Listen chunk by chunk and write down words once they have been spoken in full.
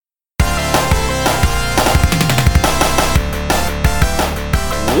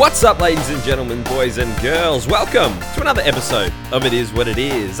What's up, ladies and gentlemen, boys and girls? Welcome to another episode of It Is What It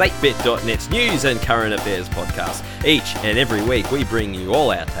Is, 8bit.net's news and current affairs podcast. Each and every week, we bring you all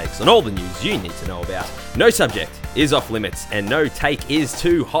our takes on all the news you need to know about. No subject is off limits, and no take is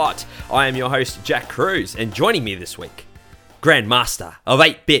too hot. I am your host, Jack Cruz, and joining me this week, Grandmaster of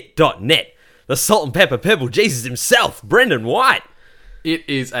 8bit.net, the Salt and Pepper Pebble Jesus himself, Brendan White. It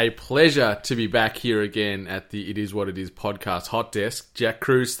is a pleasure to be back here again at the It Is What It Is podcast hot desk. Jack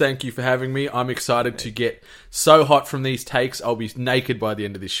Cruz, thank you for having me. I'm excited to get so hot from these takes, I'll be naked by the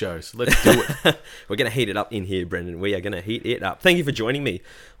end of this show. So let's do it. We're going to heat it up in here, Brendan. We are going to heat it up. Thank you for joining me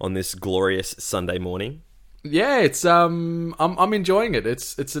on this glorious Sunday morning. Yeah, it's I'm enjoying it.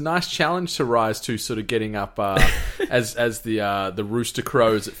 It's a nice challenge to rise to, sort of getting up as the rooster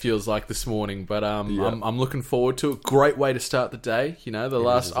crows. It feels like this morning, but I'm looking forward to it. Great way to start the day. You know,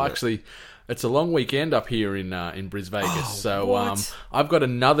 it's a long weekend up here in Bris Vegas, I've got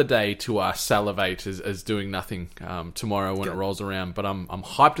another day to salivate as doing nothing tomorrow when it rolls around. But I'm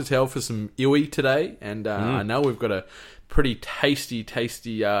hyped as hell for some iwi today, and I know we've got a pretty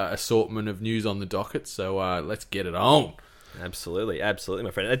tasty assortment of news on the docket, so let's get it on. Absolutely,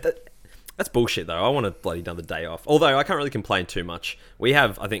 my friend. That's bullshit, though. I want a bloody another day off. Although, I can't really complain too much. We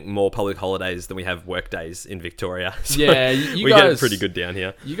have, I think, more public holidays than we have work days in Victoria. So yeah, we get it pretty good down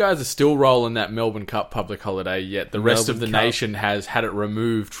here. You guys are still rolling that Melbourne Cup public holiday, yet the rest of the nation has had it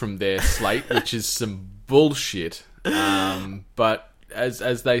removed from their slate, which is some bullshit. But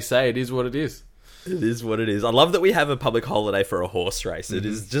as they say, it is what it is. It is what it is. I love that we have a public holiday for a horse race. It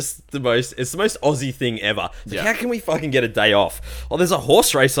is just it's the most Aussie thing ever. It's like, how can we fucking get a day off? Oh, there's a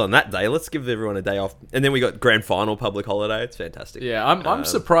horse race on that day. Let's give everyone a day off. And then we got grand final public holiday. It's fantastic. Yeah, I'm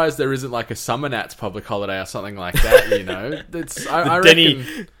surprised there isn't like a Summer Nats public holiday or something like that, you know? I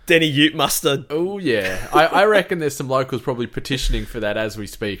reckon... Denny Ute mustard. Oh, yeah. I reckon there's some locals probably petitioning for that as we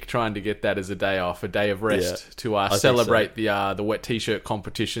speak, trying to get that as a day off, a day of rest to celebrate the wet t-shirt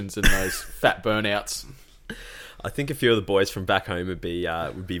competitions and those fat burnouts. I think a few of the boys from back home would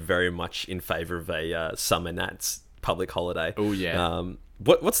be very much in favour of a Summer Nats public holiday. Oh, yeah.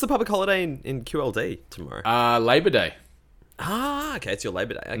 What's the public holiday in QLD tomorrow? Labor Day. Ah, okay, it's your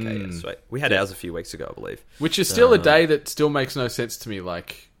Labor Day. Okay, yeah, sweet. We had ours a few weeks ago, I believe. Which is still a day that still makes no sense to me,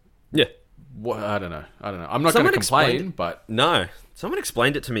 like... Yeah. I don't know. I'm not going to complain, but... No. Someone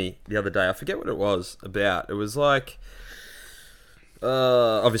explained it to me the other day. I forget what it was about. It was like...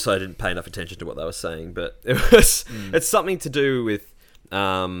 obviously, I didn't pay enough attention to what they were saying, but it was... It's something to do with...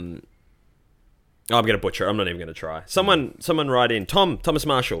 I'm going to butcher it. I'm not even going to try. Someone write in. Thomas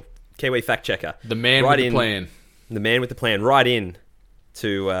Marshall, Kiwi fact checker. The man with the plan. The man with the plan. Write in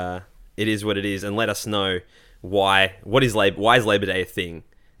to It Is What It Is and let us know why is Labor Day a thing,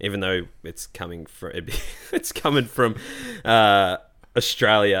 even though it's coming from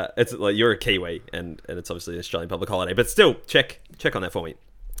Australia. It's like you're a Kiwi and it's obviously an Australian public holiday, but still check on that for me.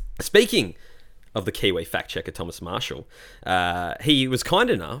 Speaking of the Kiwi fact checker Thomas Marshall, he was kind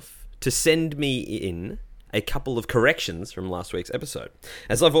enough to send me in a couple of corrections from last week's episode.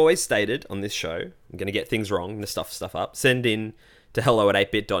 As I've always stated on this show, I'm going to get things wrong, I'm going to stuff stuff up. Send in to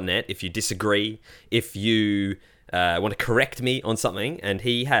hello@8bit.net if you disagree, if you want to correct me on something, and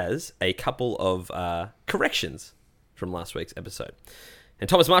he has a couple of corrections from last week's episode. And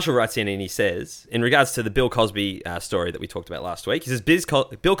Thomas Marshall writes in and he says, in regards to the Bill Cosby story that we talked about last week, he says,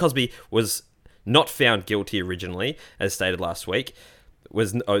 Bill Cosby was not found guilty originally, as stated last week.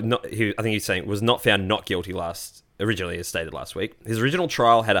 Was not found not guilty originally, as stated last week. His original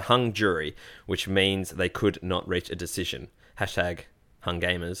trial had a hung jury, which means they could not reach a decision. Hashtag hung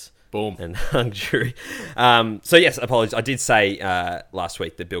gamers. Boom. And hung jury. So yes, apologies. I did say last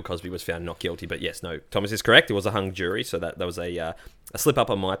week that Bill Cosby was found not guilty, but yes, no, Thomas is correct. It was a hung jury, so that was a slip up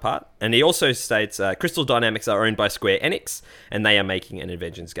on my part. And he also states Crystal Dynamics are owned by Square Enix, and they are making an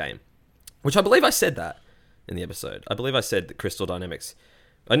Inventions game, which I believe I said that in the episode. I believe I said that Crystal Dynamics...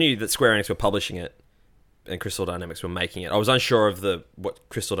 I knew that Square Enix were publishing it and Crystal Dynamics were making it. I was unsure of what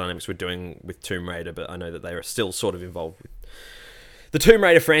Crystal Dynamics were doing with Tomb Raider, but I know that they are still sort of involved with the Tomb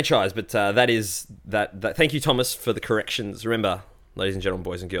Raider franchise. But that is that. Thank you, Thomas, for the corrections. Remember, ladies and gentlemen,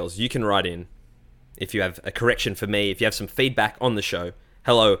 boys and girls, you can write in if you have a correction for me, if you have some feedback on the show,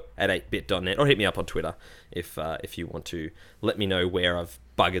 hello@8bit.net, or hit me up on Twitter if you want to let me know where I've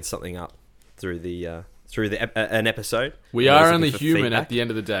buggered something up through an episode. We are only human feedback. At the end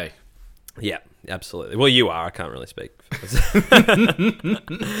of the day. Yeah, absolutely. Well, you are. I can't really speak.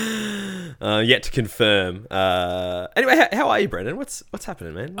 Yet to confirm. Anyway, how are you, Brendan? What's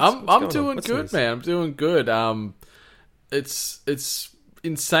happening, man? I'm doing good, man. I'm doing good. It's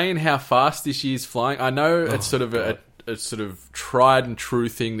insane how fast this year's flying. I know it's sort of a a sort of tried and true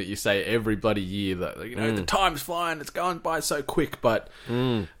thing that you say every bloody year that the time's flying, it's going by so quick. But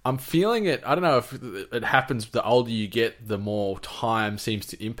I'm feeling it. I don't know if it happens. The older you get, the more time seems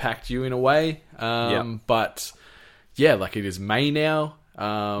to impact you in a way. But yeah, like it is May now.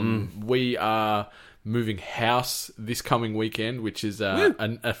 We are moving house this coming weekend, which is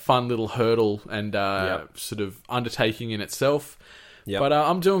a fun little hurdle and sort of undertaking in itself. Yep. But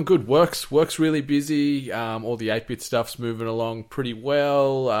I'm doing good. Work's really busy. All the 8-bit stuff's moving along pretty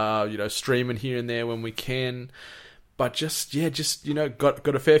well. Streaming here and there when we can. But just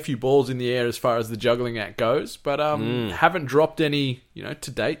got a fair few balls in the air as far as the juggling act goes. But haven't dropped any,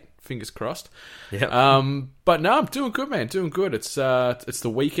 to date. Fingers crossed. Yeah. But no, I'm doing good, man. Doing good. It's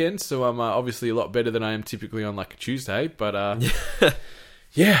the weekend, so I'm obviously a lot better than I am typically on like a Tuesday. But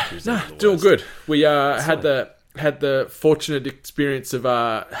doing good. We had the fortunate experience of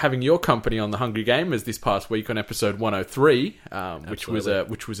having your company on the Hungry Gamers this past week on episode 103, which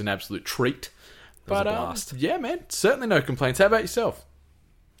was an absolute treat. But yeah, man, certainly no complaints. How about yourself?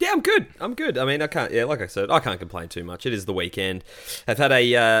 Yeah, I'm good. I mean, I can't. Yeah, like I said, I can't complain too much. It is the weekend. I've had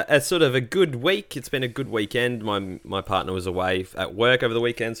a sort of a good week. It's been a good weekend. My partner was away at work over the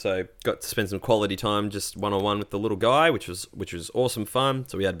weekend, so got to spend some quality time just one-on-one with the little guy, which was awesome fun.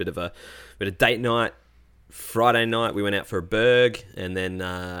 So we had a bit of date night. Friday night we went out for a burg, and then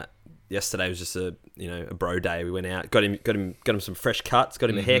yesterday was just a bro day. We went out, got him some fresh cuts,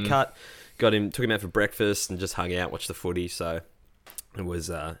 got him a haircut, took him out for breakfast, and just hung out, watched the footy. So it was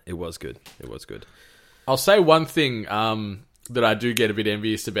good. It was good. I'll say one thing that I do get a bit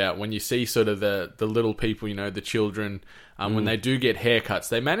envious about when you see sort of the little people, the children, when they do get haircuts,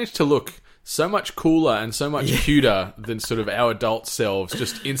 they manage to look so much cooler and so much cuter than sort of our adult selves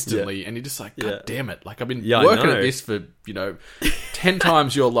just instantly. And you're just like, God damn it. Like, I've been working at this for, 10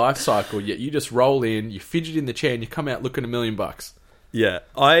 times your life cycle, yet you just roll in, you fidget in the chair, and you come out looking $1 million. Yeah.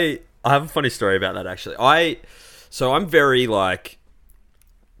 I have a funny story about that, actually. So I'm very,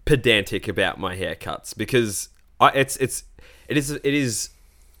 pedantic about my haircuts because it is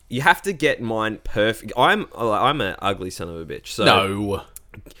you have to get mine perfect. I'm an ugly son of a bitch. So no.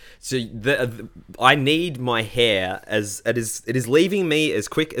 So I need my hair it is leaving me as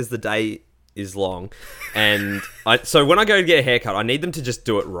quick as the day is long, and so when I go to get a haircut, I need them to just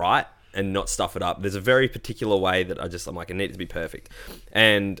do it right and not stuff it up. There's a very particular way that I'm like, I need it to be perfect.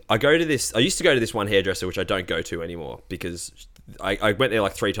 And I used to go to this one hairdresser, which I don't go to anymore because I went there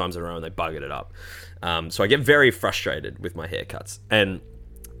 3 times in a row and they buggered it up. So I get very frustrated with my haircuts. And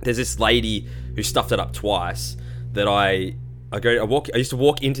there's this lady who stuffed it up twice that I used to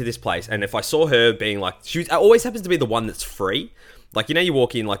walk into this place, and if I saw her being she always happens to be the one that's free. You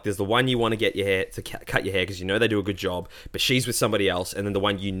walk in, there's the one you want to get your hair to cut your hair because they do a good job, but she's with somebody else, and then the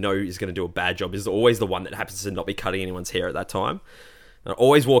one is going to do a bad job is always the one that happens to not be cutting anyone's hair at that time. And I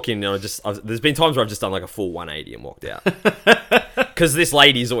always walk in, and there's been times where I've just done a full 180 and walked out because this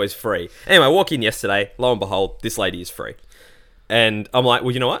lady is always free. Anyway, I walk in yesterday, lo and behold, this lady is free, and I'm like,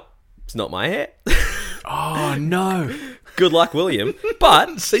 well, you know what? It's not my hair. Oh no. Good luck, William.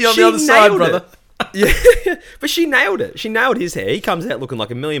 But see you on the other side, brother. Yeah, but she nailed it. She nailed his hair. He comes out looking like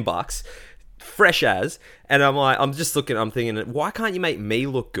 $1 million, fresh as. And I'm thinking, why can't you make me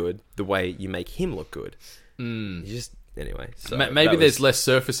look good the way you make him look good? Anyway. So maybe there's less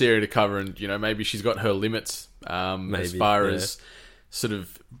surface area to cover, and maybe she's got her limits as far as sort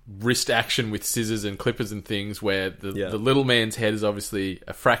of wrist action with scissors and clippers and things, where the little man's head is obviously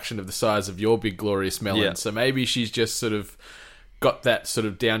a fraction of the size of your big glorious melon. Yeah. So maybe she's just sort of got that sort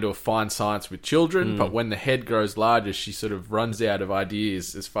of down to a fine science with children, but when the head grows larger, she sort of runs out of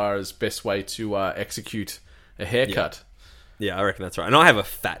ideas as far as best way to execute a haircut. Yeah, I reckon that's right. And I have a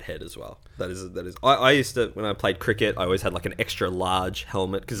fat head as well. That is. I used to, when I played cricket, I always had an extra large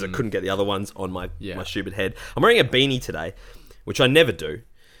helmet because I couldn't get the other ones on my stupid head. I'm wearing a beanie today, which I never do,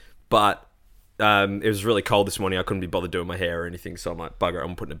 but it was really cold this morning. I couldn't be bothered doing my hair or anything, so I'm like, bugger,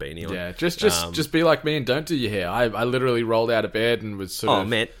 I'm putting a beanie on. Yeah, just be like me and don't do your hair. I literally rolled out of bed and was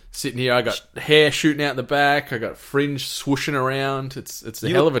sort of sitting here. I got hair shooting out the back. I got fringe swooshing around. It's a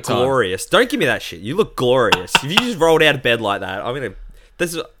hell of a time. Glorious. Don't give me that shit. You look glorious. If you just rolled out of bed like that,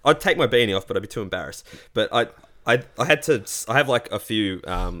 I'd take my beanie off, but I'd be too embarrassed. But I have a few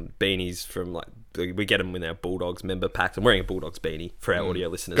beanies from we get them in our Bulldogs member packs. I'm wearing a Bulldogs beanie for our audio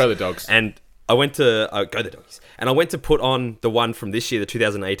listeners. Go the Dogs. And I went to go the Doggies, and I went to put on the one from this year, the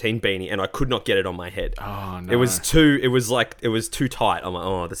 2018 beanie, and I could not get it on my head. Oh no! It was too tight. I'm like,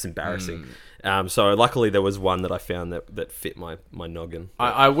 oh, that's embarrassing. So luckily there was one that I found that fit my noggin.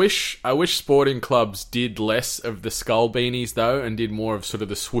 I wish sporting clubs did less of the skull beanies though, and did more of sort of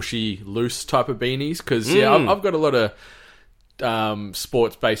the swooshy, loose type of beanies. Because I've got a lot of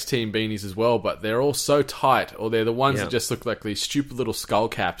sports-based team beanies as well, but they're all so tight, or they're the ones that just look like these stupid little skull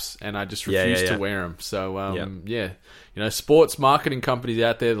caps, and I just refuse to wear them. So sports marketing companies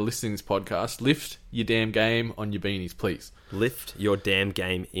out there that are listening to this podcast, lift your damn game on your beanies, please. Lift your damn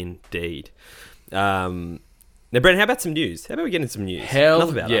game, indeed. Now, Brent, how about some news? How about we get into some news? Hell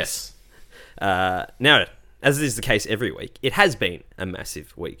Enough about yes. Us. Now, as is the case every week, it has been a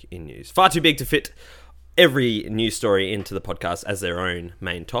massive week in news. Far too big to fit every news story into the podcast as their own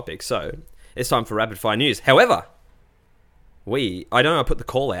main topic. So it's time for rapid fire news. However, I know I put the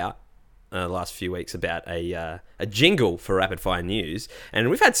call out the last few weeks about a jingle for rapid fire news, and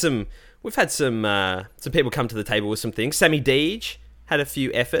we've had some people come to the table with some things. Sammy Deej had a few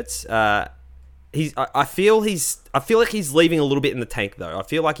efforts. I feel like he's leaving a little bit in the tank though. I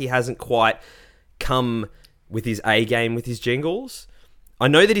feel like he hasn't quite come with his A game with his jingles. I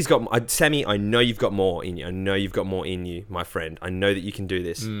know that he's got... Sammy, I know you've got more in you. I know you've got more in you, my friend. I know that you can do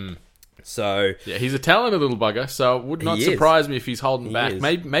this. So... Yeah, he's a talented little bugger, so it would not surprise me if he's holding back.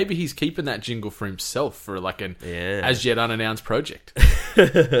 Maybe he's keeping that jingle for himself for like an as yet unannounced project.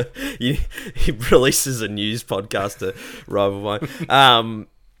 He releases a news podcast to rival mine.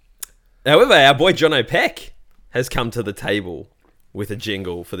 However, our boy Jono Peck has come to the table with a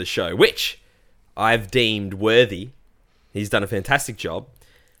jingle for the show, which I've deemed worthy. He's done a fantastic job.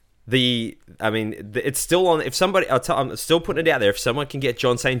 It's still on. If somebody, I'm still putting it out there. If someone can get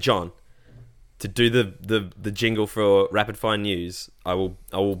John St. John to do the jingle for Rapid Fire News, I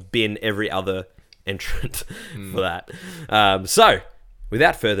will bin every other entrant for that. So,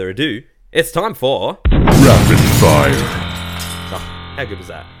 without further ado, it's time for Rapid Fire. Oh, how good was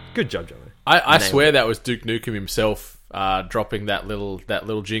that? Good job, John. I swear that was Duke Nukem himself dropping that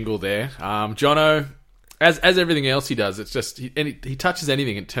little jingle there. Jono. As everything else he does, it's just he touches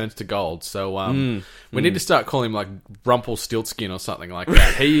anything, it turns to gold. So we need to start calling him like Rumpelstiltskin or something like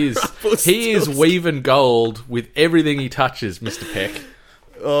that. He is weaving gold with everything he touches, Mr. Peck.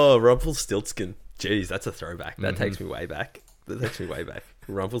 Oh, Rumpelstiltskin. Jeez, that's a throwback. That takes me way back.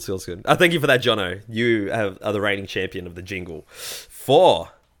 Rumpelstiltskin. Thank you for that, Jono. You are the reigning champion of the jingle for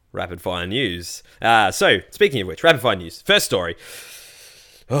Rapid Fire News. So, speaking of which, Rapid Fire News. First story.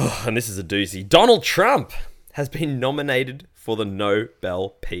 Oh, and this is a doozy. Donald Trump has been nominated for the Nobel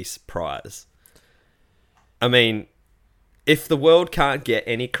Peace Prize. I mean, if the world can't get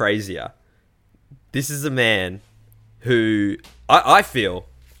any crazier, this is a man who I feel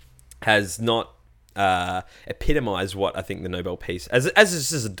has not epitomized what I think the Nobel Peace as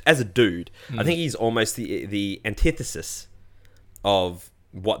a dude. I think he's almost the antithesis of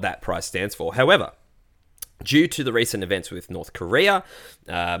what that prize stands for. However, due to the recent events with North Korea,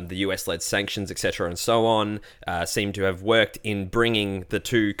 the US-led sanctions, etc., and so on, seem to have worked in bringing the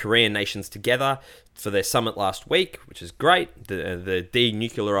two Korean nations together for their summit last week, which is great. The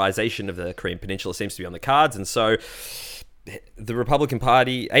denuclearization of the Korean Peninsula seems to be on the cards, and so the Republican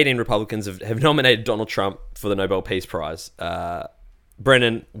Party, 18 Republicans, have nominated Donald Trump for the Nobel Peace Prize.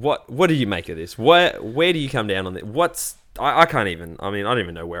 Brennan, what do you make of this? Where do you come down on this? I can't even... I don't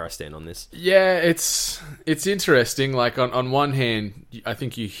even know where I stand on this. Yeah, it's interesting. Like, on one hand, I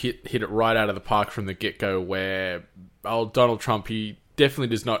think you hit it right out of the park from the get-go where Donald Trump, he definitely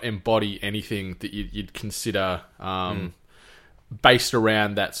does not embody anything that you'd consider based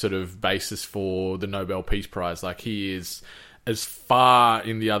around that sort of basis for the Nobel Peace Prize. Like, he is as far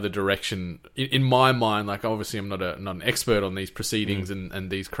in the other direction, in my mind. Like, obviously, I'm not an expert on these proceedings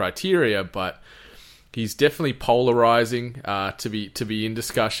and these criteria, but... he's definitely polarizing to be in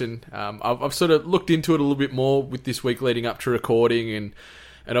discussion. I've sort of looked into it a little bit more with this week leading up to recording, and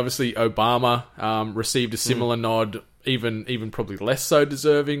obviously Obama received a similar nod, even probably less so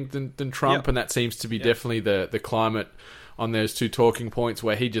deserving than Trump, and that seems to be definitely the climate on those two talking points,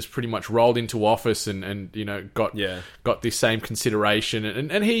 where he just pretty much rolled into office and got this same consideration,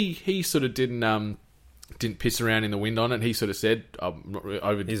 and he sort of didn't piss around in the wind on it. He sort of said, I'm not really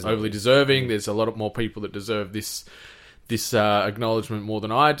overly deserving. There's a lot more people that deserve this acknowledgement more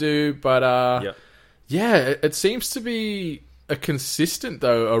than I do. But it seems to be a consistent,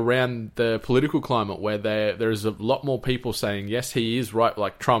 though, around the political climate, where there is a lot more people saying, yes, he is right,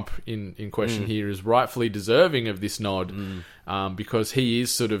 like Trump in question here is rightfully deserving of this nod, because he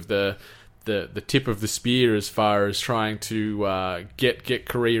is sort of the tip of the spear as far as trying to get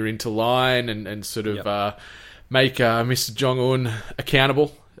Korea into line and sort of make Mr. Jong-un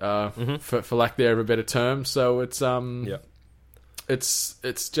accountable, for lack there of a better term. So it's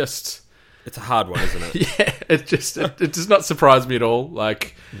just It's a hard one, isn't it? Yeah, it does not surprise me at all.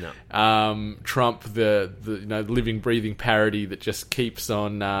 Like, No. Trump, the living, breathing parody that just keeps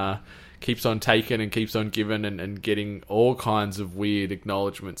on taking and keeps on giving and getting all kinds of weird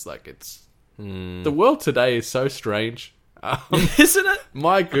acknowledgements. Like, it's the world today is so strange, Isn't it?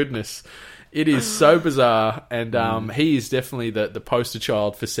 my goodness. It is so bizarre, and he is definitely the poster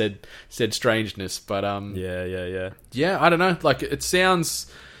child for said strangeness. But Yeah. I don't know. Like, it sounds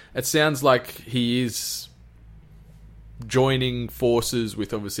like he is joining forces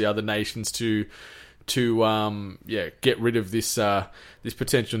with obviously other nations to get rid of this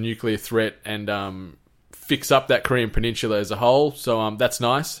potential nuclear threat and fix up that Korean Peninsula as a whole. So that's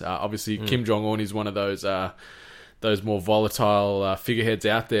nice. Obviously, Kim Jong Un is one of those more volatile figureheads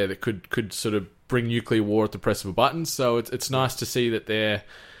out there that could sort of bring nuclear war at the press of a button. So it's nice to see that they're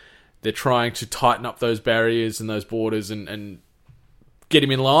trying to tighten up those barriers and those borders and get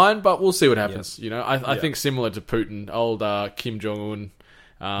him in line. But we'll see what happens. Yeah. You know, I think similar to Putin, old Kim Jong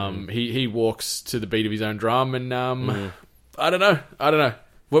Un, he walks to the beat of his own drum, and I don't know.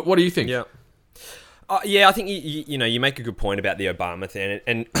 What do you think? Yeah. I think you make a good point about the Obama thing,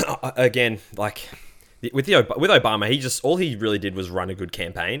 and again, like with Obama, all he really did was run a good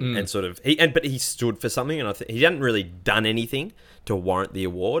campaign and sort of but he stood for something, and I think he hadn't really done anything to warrant the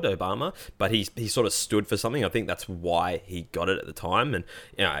award, Obama, but he sort of stood for something. I think that's why he got it at the time, and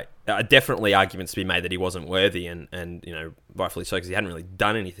definitely arguments to be made that he wasn't worthy, and rightfully so, because he hadn't really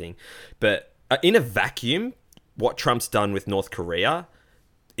done anything. But in a vacuum, what Trump's done with North Korea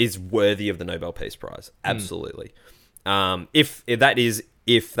is worthy of the Nobel Peace Prize. Absolutely.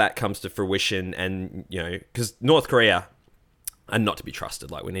 If that comes to fruition, and because North Korea are not to be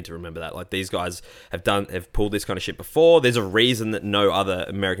trusted. Like, we need to remember that. Like, these guys have pulled this kind of shit before. There's a reason that no other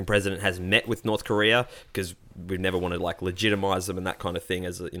American president has met with North Korea, because we've never wanted to like legitimize them and that kind of thing.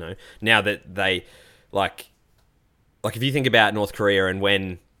 As now that they like if you think about North Korea, and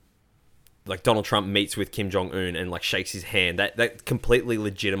when like Donald Trump meets with Kim Jong Un and like shakes his hand, that completely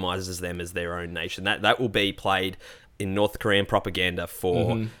legitimizes them as their own nation. That will be played in North Korean propaganda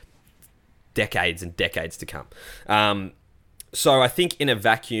for decades and decades to come. So I think in a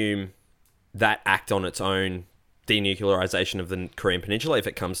vacuum, that act on its own, denuclearization of the Korean Peninsula, if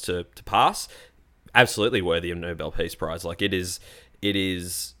it comes to pass, absolutely worthy of Nobel Peace Prize. Like, it is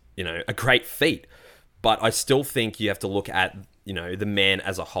a great feat. But I still think you have to look at the man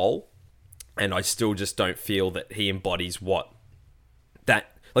as a whole, and I still just don't feel that he embodies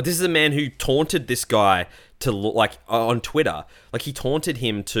this is a man who taunted this guy to look like on Twitter. Like, he taunted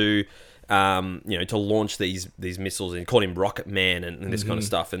him to launch these missiles, and called him Rocket Man and this kind of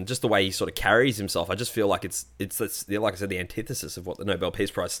stuff. And just the way he sort of carries himself, I just feel like it's like I said, the antithesis of what the Nobel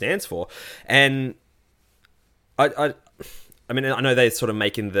Peace Prize stands for. And I mean, I know they're sort of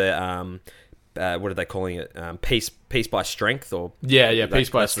making the what are they calling it? Peace by strength, or peace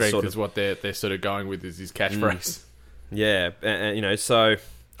by strength is what they're sort of going with, is his catchphrase. So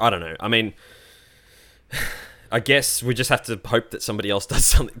I don't know. I mean, I guess we just have to hope that somebody else does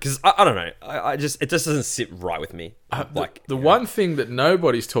something, because I don't know. It just doesn't sit right with me. The one thing that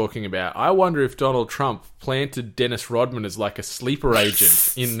nobody's talking about, I wonder if Donald Trump planted Dennis Rodman as like a sleeper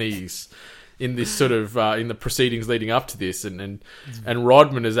agent in this sort of in the proceedings leading up to this, and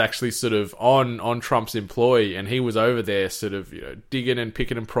Rodman is actually sort of on Trump's employ, and he was over there sort of digging and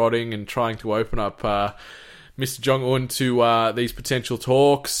picking and prodding and trying to open up Mr. Jong-un to these potential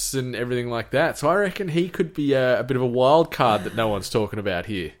talks and everything like that. So I reckon he could be a bit of a wild card that no one's talking about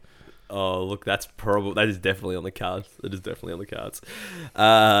here. Oh, look, that is definitely on the cards.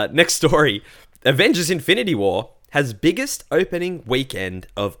 Next story. Avengers Infinity War has biggest opening weekend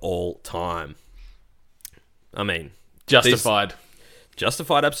of all time. I mean, justified.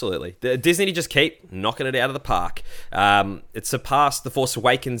 Justified, absolutely. Disney just keep knocking it out of the park. It surpassed The Force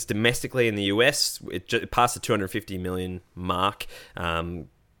Awakens domestically in the US. It passed the 250 million mark,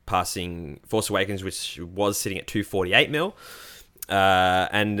 passing Force Awakens, which was sitting at 248 mil.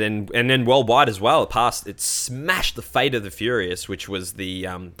 And then worldwide as well, it smashed the Fate of the Furious, which was the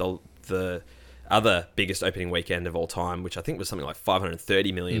other biggest opening weekend of all time, which I think was something like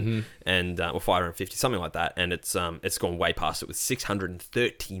 530 million or 550, something like that. And it's gone way past it with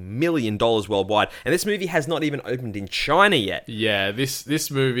 $630 million worldwide. And this movie has not even opened in China yet. Yeah, this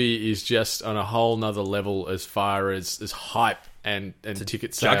movie is just on a whole nother level as far as hype and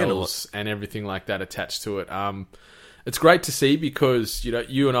ticket sales and everything like that attached to it. It's great to see, because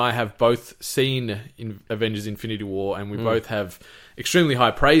you and I have both seen Avengers Infinity War, and we both have extremely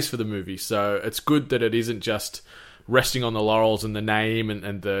high praise for the movie. So it's good that it isn't just resting on the laurels and the name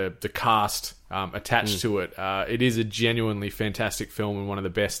and the cast attached to it. It is a genuinely fantastic film and one of the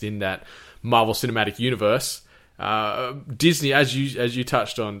best in that Marvel Cinematic Universe. Disney, as you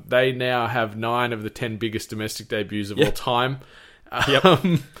touched on, they now have 9 of the 10 biggest domestic debuts of all time.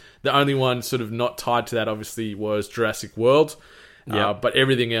 The only one sort of not tied to that, obviously, was Jurassic World. But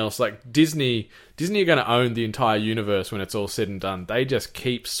everything else, like Disney are going to own the entire universe when it's all said and done. They just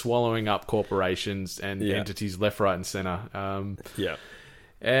keep swallowing up corporations and entities left, right, and center.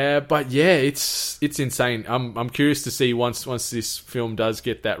 But yeah, it's insane. I'm curious to see once this film does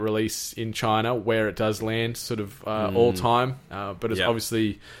get that release in China, where it does land, sort of all time. But it's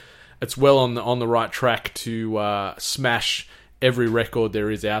obviously it's well on the right track to smash every record there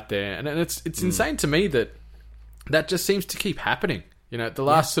is out there, and it's insane to me that just seems to keep happening. You know, the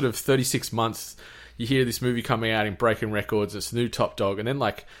last sort of 36 months, you hear this movie coming out and breaking records, it's the new top dog, and then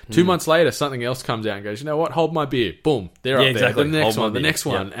like 2 months later, something else comes out and goes, you know what, hold my beer. Boom, they're up exactly. there. The next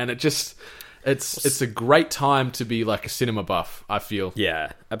one. And it just, it's a great time to be like a cinema buff, I feel.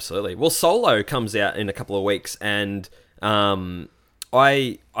 Yeah, absolutely. Well, Solo comes out in a couple of weeks, and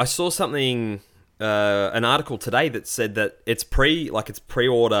I saw something, an article today that said that it's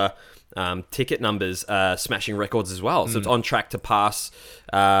pre-order ticket numbers smashing records as well. So it's on track to pass.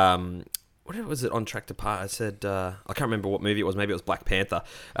 What was it on track to pass? I said I can't remember what movie it was. Maybe it was Black Panther.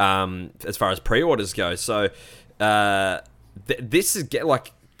 As far as pre-orders go, so this is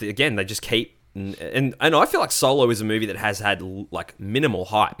again they just keep. And I feel like Solo is a movie that has had like minimal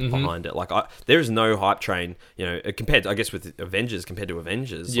hype behind it. Like there is no hype train, you know, compared to, I guess, with Avengers compared to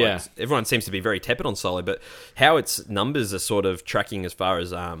Avengers. Yeah, like, everyone seems to be very tepid on Solo, but how its numbers are sort of tracking as far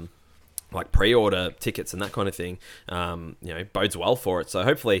as like pre-order tickets and that kind of thing, you know, bodes well for it. So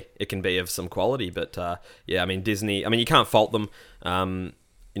hopefully it can be of some quality. But yeah, I mean, Disney. I mean, you can't fault them.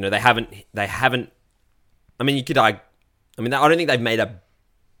 You know, they haven't. I mean, I don't think they've made a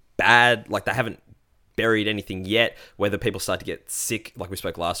bad, like they haven't buried anything yet. Whether people start to get sick, like we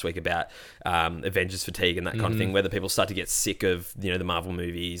spoke last week about Avengers fatigue and that kind of thing, whether people start to get sick of, you know, the Marvel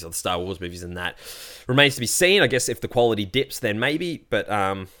movies or the Star Wars movies, and that remains to be seen. I guess if the quality dips, then maybe. But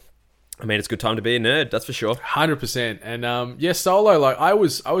I mean, it's a good time to be a nerd, that's for sure. 100%. And yeah, Solo, like I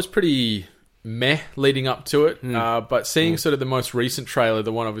was pretty meh leading up to it, but seeing sort of the most recent trailer,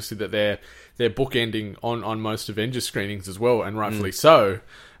 the one obviously that they're bookending on most Avengers screenings as well, and rightfully so.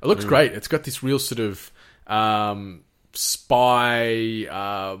 It looks great. It's got this real sort of spy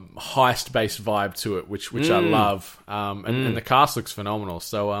heist based vibe to it, which I love. And the cast looks phenomenal.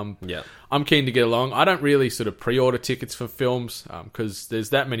 So I'm keen to get along. I don't really sort of pre-order tickets for films because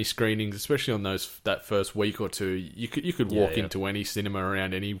there's that many screenings, especially on that first week or two. You could walk into any cinema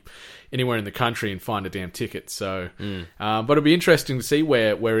around anywhere in the country and find a damn ticket. So, but it'll be interesting to see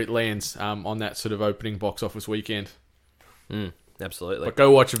where it lands on that sort of opening box office weekend. Absolutely. But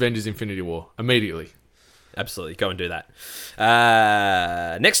go watch Avengers Infinity War immediately. Absolutely. Go and do that.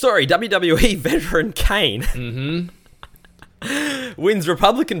 Next story, WWE veteran Kane wins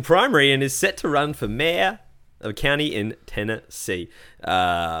Republican primary and is set to run for mayor of a county in Tennessee.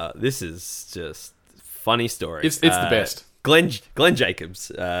 This is just funny story. It's the best. Glenn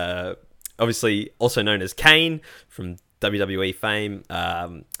Jacobs, obviously also known as Kane from WWE fame,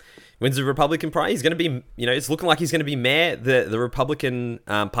 wins the Republican Party. He's going to be, you know, it's looking like he's going to be mayor. The Republican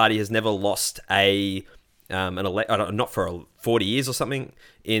Party has never lost not for 40 years or something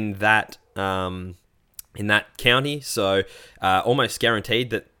in that county. So almost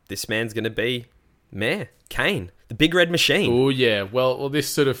guaranteed that this man's going to be mayor. Kane, the Big Red Machine. Oh yeah. Well, this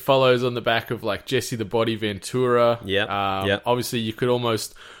sort of follows on the back of like Jesse the Body Ventura. Yeah. Obviously, you could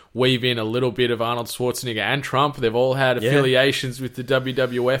almost weave in a little bit of Arnold Schwarzenegger and Trump. They've all had affiliations with the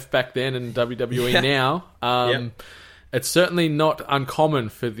WWF back then and WWE now. It's certainly not uncommon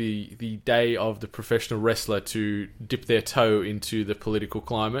for the day of the professional wrestler to dip their toe into the political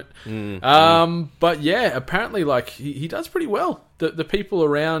climate. But yeah, apparently like he does pretty well. The people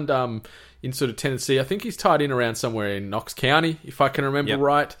around in sort of Tennessee, I think he's tied in around somewhere in Knox County, if I can remember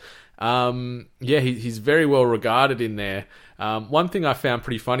right. He's very well regarded in there. One thing I found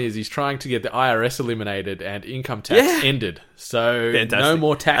pretty funny is he's trying to get the IRS eliminated and income tax ended. So fantastic. No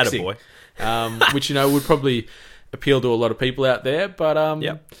more taxing. Which, you know, would probably appeal to a lot of people out there. But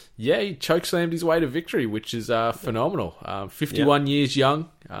he chokeslammed his way to victory, which is phenomenal. 51 years young,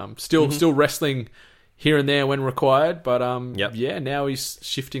 still wrestling here and there when required. But now he's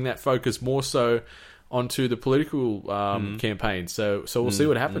shifting that focus more so onto the political campaign. So we'll see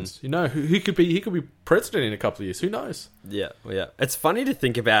what happens. You know, he could be president in a couple of years. Who knows? Yeah. It's funny to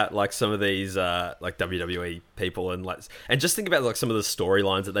think about like some of these like WWE people and just think about like some of the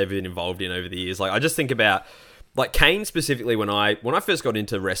storylines that they've been involved in over the years. Like I just think about like Kane specifically, when I first got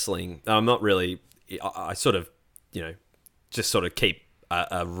into wrestling, I'm not really. I sort of, just sort of keep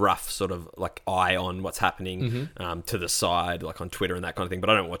a rough sort of like eye on what's happening to the side, like on Twitter and that kind of thing. But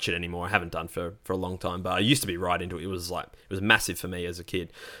I don't watch it anymore. I haven't done for a long time. But I used to be right into it. It was massive for me as a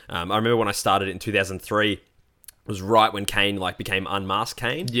kid. I remember when I started in 2003. It was right when Kane like became Unmasked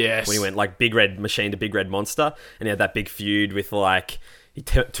Kane. Yes. When he went like Big Red Machine to Big Red Monster, and he had that big feud with like. He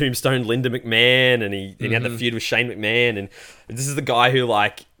tombstoned Linda McMahon, and he had the feud with Shane McMahon, and this is the guy who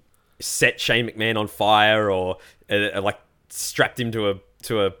like set Shane McMahon on fire, or like strapped him to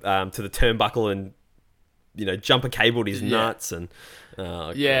the turnbuckle and jumper cabled his nuts, and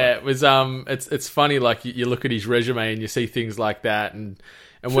it was it's funny, like you look at his resume and you see things like that, and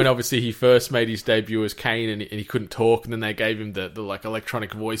when obviously he first made his debut as Kane and he couldn't talk, and then they gave him the like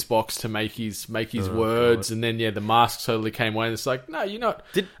electronic voice box to make his words, God. And then the mask totally came away, and it's like, no, you're not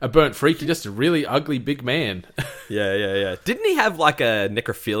a burnt freak, you're just a really ugly big man. Yeah. Didn't he have like a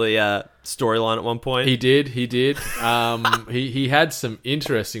necrophilia storyline at one point? He did. He had some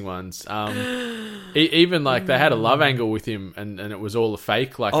interesting ones. Even like they had a love angle with him, and it was all a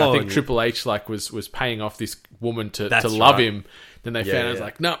fake. Like I think Triple H like was paying off this woman to love him. Then they found out, it was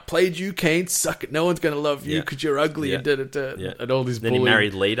like, no, played you, Kane, suck it. No one's going to love you because you're ugly, and and all this bullying. Then he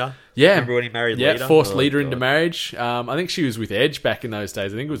married Lita. Yeah. Remember when he married Lita? Yeah, forced Lita into marriage. I think she was with Edge back in those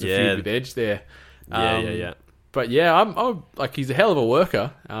days. I think it was a feud with Edge there. Yeah. But yeah, I'm like, he's a hell of a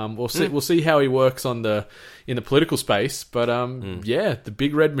worker. We'll see how he works in the political space. But the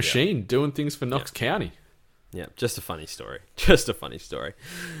Big Red Machine doing things for Knox County. Yeah, just a funny story. Next story.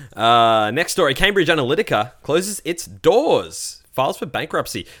 Cambridge Analytica closes its doors. Files for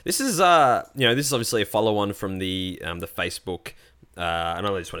bankruptcy. This is obviously a follow-on from the Facebook. And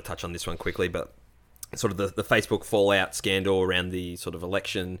I just want to touch on this one quickly, but sort of the Facebook fallout scandal around the sort of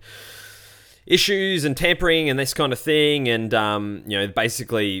election issues and tampering and this kind of thing. And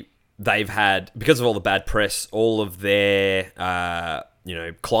basically they've had, because of all the bad press, all of their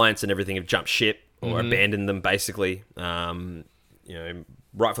clients and everything have jumped ship or abandoned them, basically.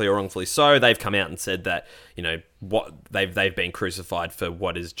 Rightfully or wrongfully so, they've come out and said that what they've been crucified for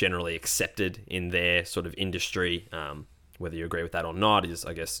what is generally accepted in their sort of industry. Whether you agree with that or not is,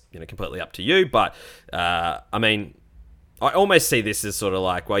 I guess, completely up to you. But I mean, I almost see this as sort of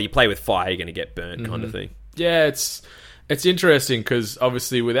like, well, you play with fire, you're going to get burnt, kind of thing. Yeah, it's interesting because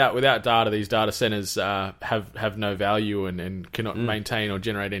obviously without data, these data centers have no value and cannot maintain or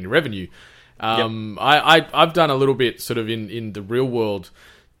generate any revenue. I've done a little bit sort of in the real world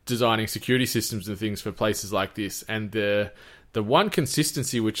designing security systems and things for places like this, and the one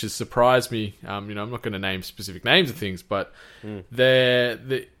consistency which has surprised me, I'm not going to name specific names of things, but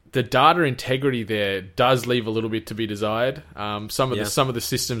the data integrity there does leave a little bit to be desired. Some of the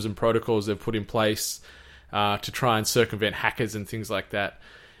systems and protocols they've put in place to try and circumvent hackers and things like that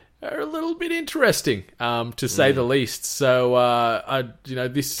are a little bit interesting, to say the least. So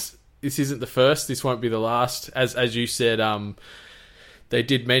this isn't the first. This won't be the last. As you said, they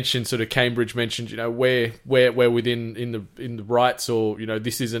did mention, sort of Cambridge mentioned, we're within in the rights, or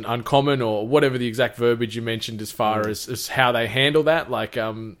this isn't uncommon, or whatever the exact verbiage you mentioned as far as how they handle that. Like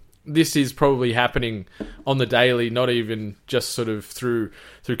this is probably happening on the daily, not even just sort of through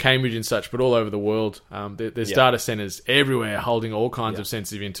Cambridge and such, but all over the world. There's data centers everywhere holding all kinds of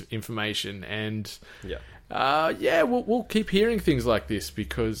sensitive information, and we'll keep hearing things like this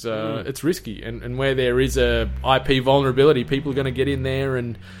because it's risky, and where there is a IP vulnerability, people are going to get in there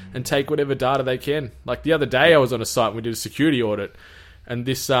and take whatever data they can. Like the other day, I was on a site and we did a security audit, and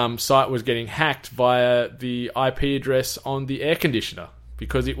this site was getting hacked via the IP address on the air conditioner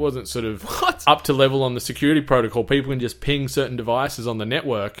because it wasn't sort of up to level on the security protocol. People can just ping certain devices on the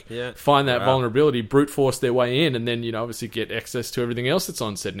network, find that vulnerability, brute force their way in, and then obviously get access to everything else that's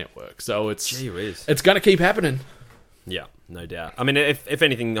on said network. So it's going to keep happening. Yeah, no doubt. I mean, if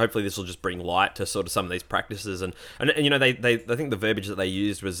anything, hopefully this will just bring light to sort of some of these practices, and they I think the verbiage that they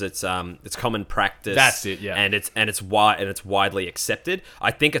used was it's common practice. That's it, yeah. And it's widely accepted.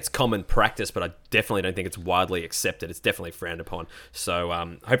 I think it's common practice, but I definitely don't think it's widely accepted. It's definitely frowned upon. So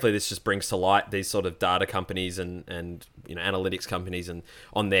hopefully this just brings to light these sort of data companies and analytics companies and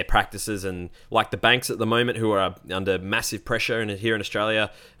on their practices, and like the banks at the moment who are under massive pressure and here in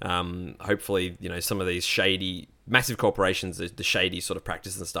Australia. Hopefully some of these massive corporations, the shady sort of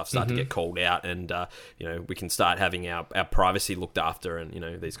practices and stuff start to get called out, and we can start having our privacy looked after,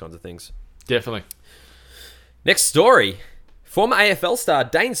 and these kinds of things. Definitely. Next story: former AFL star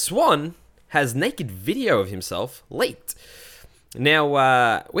Dane Swan has naked video of himself leaked.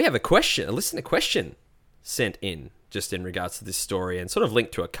 Now we have a listener question sent in just in regards to this story, and sort of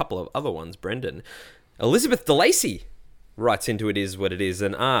linked to a couple of other ones, Brendan. Elizabeth DeLacy writes into It Is What It Is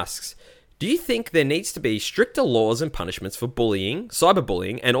and asks, do you think there needs to be stricter laws and punishments for bullying,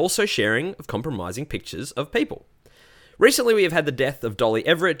 cyberbullying, and also sharing of compromising pictures of people? Recently, we have had the death of Dolly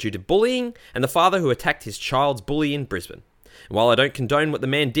Everett due to bullying and the father who attacked his child's bully in Brisbane. And while I don't condone what the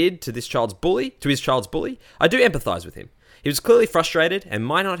man did to his child's bully, I do empathise with him. He was clearly frustrated and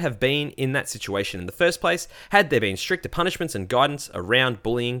might not have been in that situation in the first place had there been stricter punishments and guidance around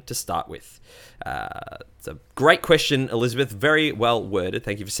bullying to start with. It's a great question, Elizabeth. Very well worded.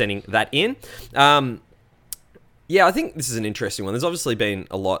 Thank you for sending that in. Yeah, I think this is an interesting one. There's obviously been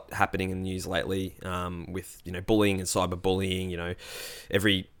a lot happening in the news lately with bullying and cyberbullying.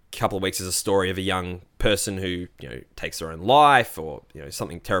 Every couple of weeks is a story of a young person who takes their own life, or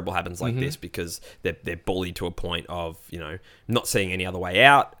something terrible happens like this because they're bullied to a point of not seeing any other way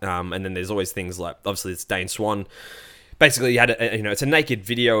out. And then there's always things like, obviously, it's Dane Swan. Basically, he had it's a naked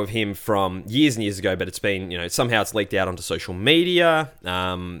video of him from years and years ago, but it's been somehow it's leaked out onto social media.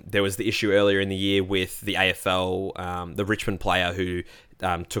 There was the issue earlier in the year with the AFL, the Richmond player who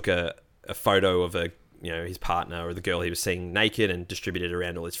took a photo of his partner or the girl he was seeing naked and distributed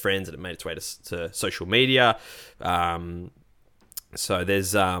around all his friends, and it made its way to social media. So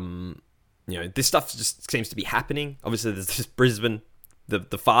there's this stuff just seems to be happening. Obviously, there's this Brisbane,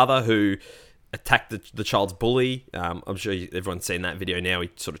 the father who attacked the child's bully. I'm sure everyone's seen that video now. He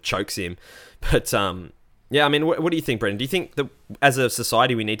sort of chokes him. But yeah, I mean, what do you think, Brendan? Do you think that as a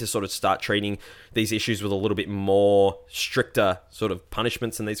society we need to sort of start treating these issues with a little bit more stricter sort of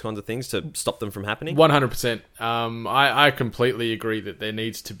punishments and these kinds of things to stop them from happening? 100%. I completely agree that there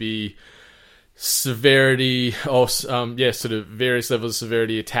needs to be severity or sort of various levels of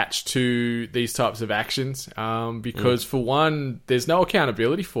severity attached to these types of actions, because for one, there's no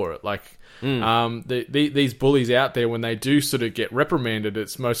accountability for it. Like these bullies out there, when they do sort of get reprimanded,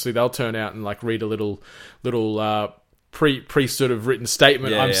 it's mostly they'll turn out and like read a little pre sort of written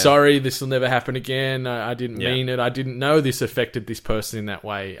statement. I'm sorry, this will never happen again. I didn't mean it. I didn't know this affected this person in that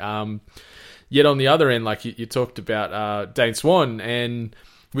way. Yet on the other end, like you talked about Dane Swan, and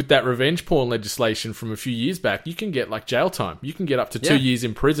with that revenge porn legislation from a few years back, you can get like jail time. You can get up to 2 years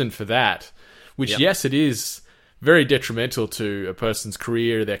in prison for that, which yes, it is very detrimental to a person's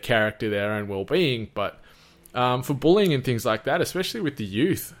career, their character, their own well-being. But for bullying and things like that, especially with the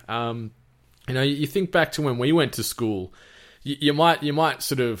youth, you think back to when we went to school, you might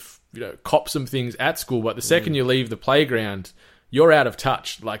sort of cop some things at school, but the second you leave the playground, you're out of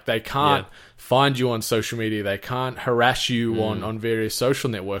touch. Like they can't find you on social media, they can't harass you on various social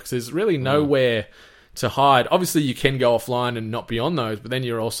networks. There's really nowhere to hide. Obviously, you can go offline and not be on those, but then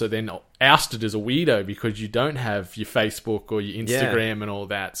you're also then ousted as a weirdo because you don't have your Facebook or your Instagram and all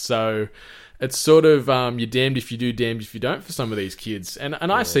that. So it's sort of you're damned if you do, damned if you don't for some of these kids. And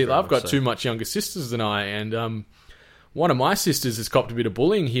I see that I've got two much younger sisters than I, and one of my sisters has copped a bit of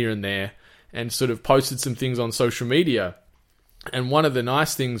bullying here and there and sort of posted some things on social media. And one of the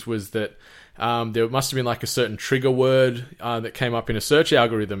nice things was that there must have been like a certain trigger word that came up in a search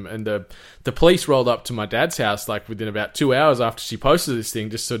algorithm, and the police rolled up to my dad's house like within about 2 hours after she posted this thing,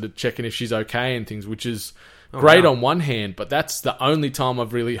 just sort of checking if she's okay and things, which is great on one hand, but that's the only time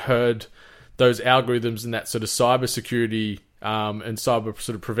I've really heard those algorithms in that sort of cyber security and cyber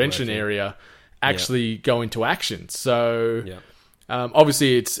sort of prevention area actually go into action. So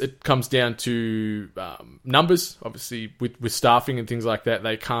obviously it comes down to numbers. Obviously with staffing and things like that,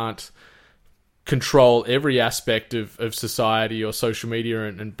 they can't control every aspect of society or social media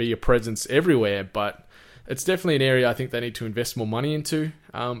and be a presence everywhere, but it's definitely an area I think they need to invest more money into,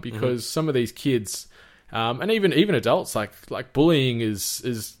 because some of these kids and even adults, like bullying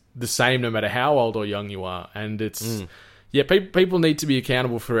is the same no matter how old or young you are, and it's people need to be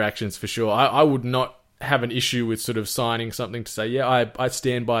accountable for their actions for sure. I would not have an issue with sort of signing something to say I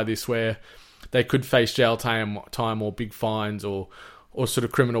stand by this, where they could face jail time or big fines or sort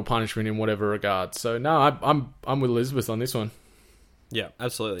of criminal punishment in whatever regard. So no, I'm with Elizabeth on this one. Yeah,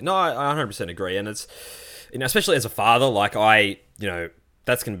 absolutely. No, I 100% agree, and it's especially as a father, like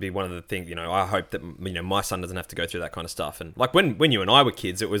that's going to be one of the things. I hope that my son doesn't have to go through that kind of stuff. And like when you and I were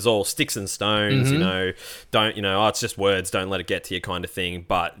kids, it was all sticks and stones. Don't it's just words. Don't let it get to you, kind of thing.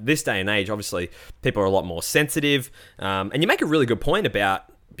 But this day and age, obviously, people are a lot more sensitive. And you make a really good point about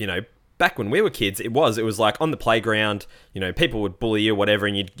back when we were kids, it was like on the playground, people would bully you or whatever,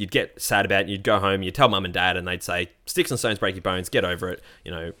 and you'd get sad about it, and you'd go home, you'd tell mum and dad, and they'd say, sticks and stones break your bones, get over it,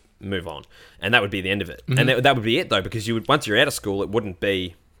 move on. And that would be the end of it. And that would be it, though, because once you're out of school, it wouldn't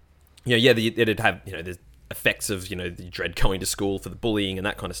be, it'd have, the effects of, the dread going to school for the bullying and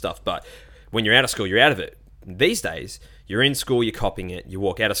that kind of stuff. But when you're out of school, you're out of it. these days, you're in school, you're copying it. You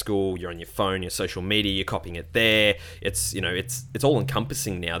walk out of school, you're on your phone, your social media, you're copying it there. It's, it's all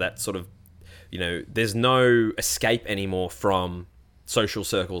encompassing now. That sort of, there's no escape anymore from social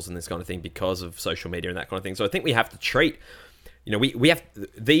circles and this kind of thing because of social media and that kind of thing. So I think we have to treat, we have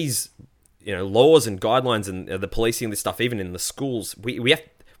these, laws and guidelines and the policing of this stuff, even in the schools. We have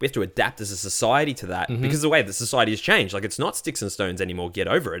to adapt as a society to that because of the way the society has changed. Like, it's not sticks and stones anymore. Get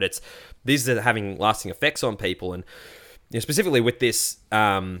over it. These are having lasting effects on people. And specifically with this,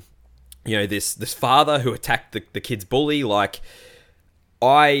 this father who attacked the kid's bully, like,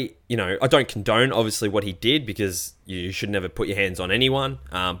 I don't condone obviously what he did, because you should never put your hands on anyone.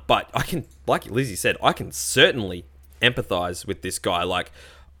 But I can, like Lizzie said, I can certainly empathize with this guy. Like,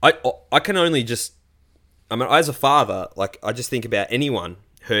 I can only just, as a father, like, I just think about anyone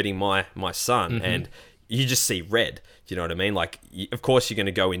hurting my son, and you just see red. Do you know what I mean? Like, of course you're going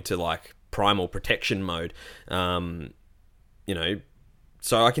to go into like primal protection mode.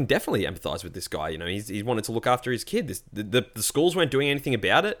 So I can definitely empathize with this guy. He wanted to look after his kid. The schools weren't doing anything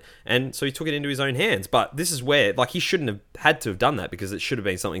about it, and so he took it into his own hands. But this is where, like, he shouldn't have had to have done that, because it should have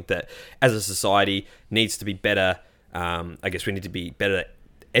been something that, as a society, needs to be better. I guess we need to be better at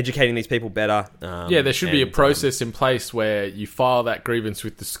educating these people better. There should be a process in place where you file that grievance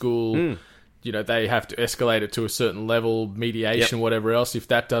with the school. They have to escalate it to a certain level, mediation, whatever else. If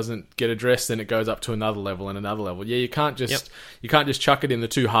that doesn't get addressed, then it goes up to another level and another level. Yeah, you can't just chuck it in the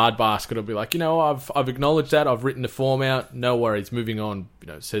too hard basket. It'll be like, I've acknowledged that, I've written the form out, no worries, moving on.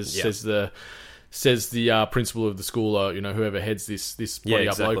 Says the principal of the school, or whoever heads this body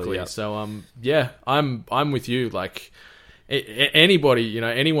up locally. Yeah. So I'm with you. Like, anybody,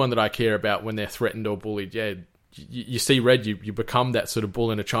 anyone that I care about, when they're threatened or bullied, you see red, you become that sort of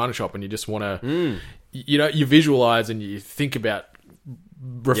bull in a china shop, and you just want to, you visualize and you think about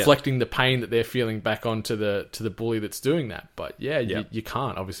reflecting the pain that they're feeling back onto the bully that's doing that. But you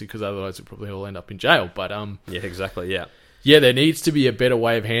can't, obviously, because otherwise it probably all end up in jail. But there needs to be a better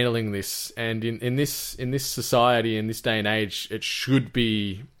way of handling this, and in this society, in this day and age, it should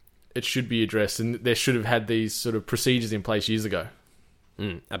be addressed, and they should have had these sort of procedures in place years ago.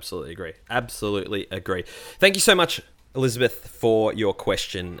 Absolutely agree. Thank you so much, Elizabeth, for your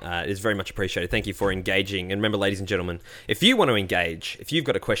question. It is very much appreciated. Thank you for engaging. And remember, ladies and gentlemen, if you want to engage, if you've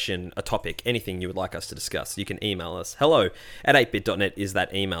got a question, a topic, anything you would like us to discuss, you can email us. hello@8bit.net is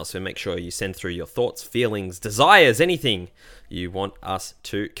that email. So make sure you send through your thoughts, feelings, desires, anything you want us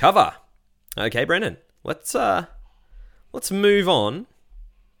to cover. Okay, Brendan, let's move on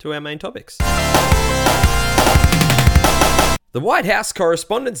to our main topics. The White House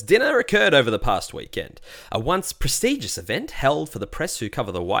Correspondents' Dinner occurred over the past weekend, a once prestigious event held for the press who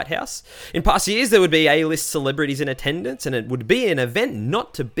cover the White House. In past years, there would be A-list celebrities in attendance, and it would be an event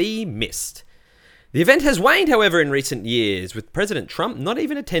not to be missed. The event has waned, however, in recent years, with President Trump not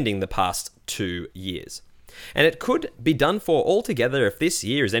even attending the past 2 years. And it could be done for altogether if this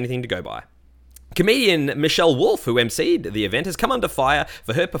year is anything to go by. Comedian Michelle Wolf, who emceed the event, has come under fire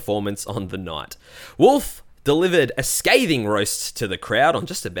for her performance on the night. Wolf delivered a scathing roast to the crowd on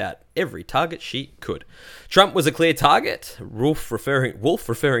just about every target she could. Trump was a clear target, Wolf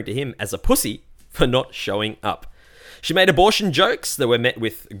referring to him as a pussy for not showing up. She made abortion jokes that were met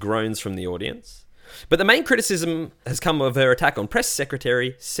with groans from the audience. But the main criticism has come of her attack on Press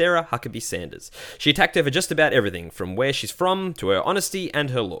Secretary Sarah Huckabee Sanders. She attacked her for just about everything, from where she's from to her honesty and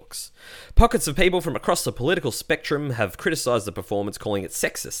her looks. Pockets of people from across the political spectrum have criticised the performance, calling it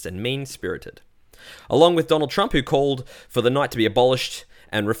sexist and mean-spirited. Along with Donald Trump, who called for the night to be abolished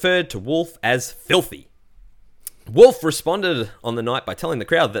and referred to Wolf as filthy. Wolf responded on the night by telling the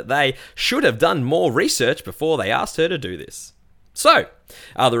crowd that they should have done more research before they asked her to do this. So,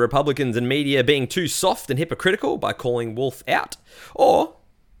 are the Republicans and media being too soft and hypocritical by calling Wolf out? Or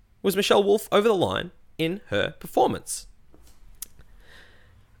was Michelle Wolf over the line in her performance?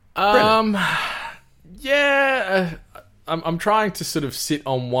 I'm trying to sort of sit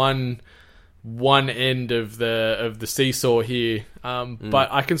on one end of the seesaw here, but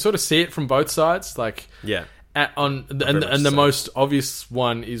I can sort of see it from both sides. Like, the most obvious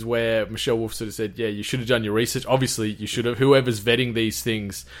one is where Michelle Wolf sort of said, you should have done your research. Obviously, you should have. Whoever's vetting these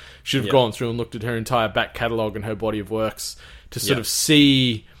things should have gone through and looked at her entire back catalogue and her body of works to sort of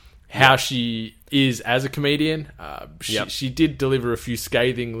see how she is as a comedian. She did deliver a few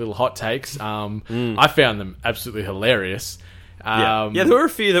scathing little hot takes. I found them absolutely hilarious. There were a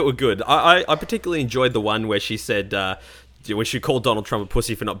few that were good. I particularly enjoyed the one where she said, when she called Donald Trump a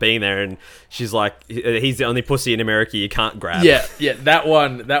pussy for not being there, and she's like, he's the only pussy in America you can't grab. That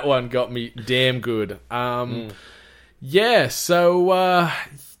one got me damn good. So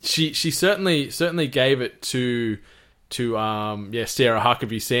she certainly gave it to Sarah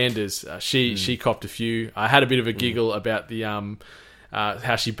Huckabee Sanders. She copped a few. I had a bit of a giggle about the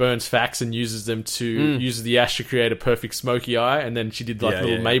how she burns facts and uses them uses the ash to create a perfect smoky eye, and then she did like a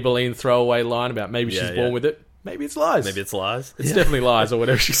little Maybelline throwaway line about maybe she's born with it. Maybe it's lies. Maybe it's lies. It's definitely lies, or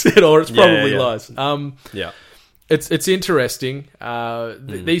whatever she said, or it's probably lies. Yeah. It's interesting.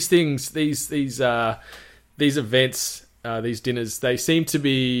 These things, these events, these dinners, they seem to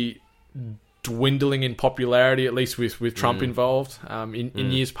be dwindling in popularity, at least with Trump involved.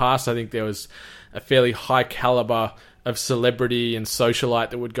 In years past, I think there was a fairly high caliber of celebrity and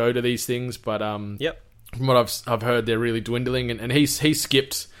socialite that would go to these things, but from what I've heard, they're really dwindling. And he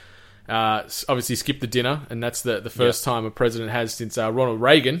skipped. Obviously skipped the dinner, and that's the first time a president has since Ronald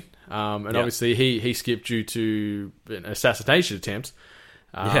Reagan. Obviously he skipped due to an assassination attempt,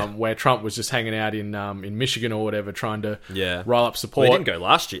 where Trump was just hanging out in Michigan or whatever, trying to rile up support. Well, he didn't go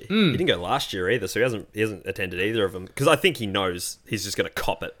last year. He didn't go last year either, so he hasn't attended either of them, because I think he knows he's just going to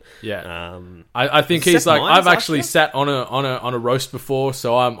cop it. Yeah, I think he's like, I've actually sat on a roast before,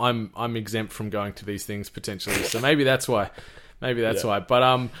 so I'm exempt from going to these things potentially. So maybe that's why. Why.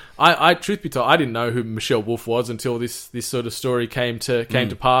 But I truth be told, I didn't know who Michelle Wolf was until this sort of story came to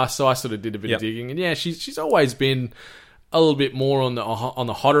pass. So I sort of did a bit of digging, and she's always been a little bit more on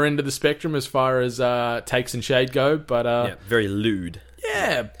the hotter end of the spectrum as far as takes and shade go. But very lewd.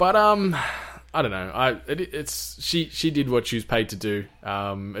 Yeah, but I don't know. She did what she was paid to do.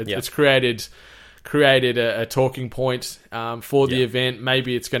 It's created a talking point for the event.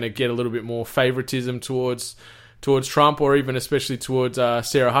 Maybe it's going to get a little bit more favoritism towards Trump, or even especially towards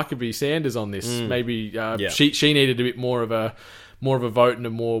Sarah Huckabee Sanders on this. Maybe she needed a bit more of a vote and a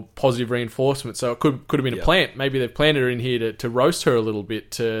more positive reinforcement. So it could have been a plant. Maybe they've planted her in here to roast her a little bit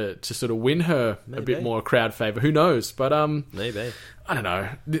to sort of win her a bit more crowd favor. Who knows? But maybe, I don't know.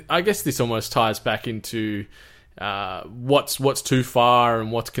 I guess this almost ties back into what's too far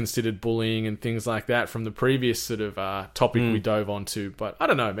and what's considered bullying and things like that from the previous sort of topic we dove onto. But I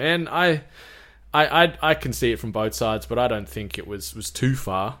don't know, man. I can see it from both sides, but I don't think it was too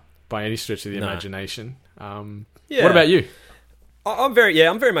far by any stretch of the imagination. What about you? I'm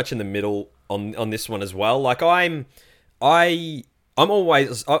very much in the middle on this one as well. Like I've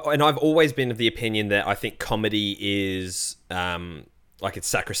always been of the opinion that I think comedy is like it's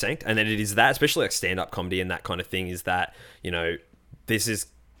sacrosanct, and that it is that, especially like stand-up comedy and that kind of thing, is that, you know, these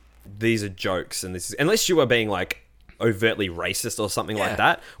are jokes, and this is, unless you are being like overtly racist or something like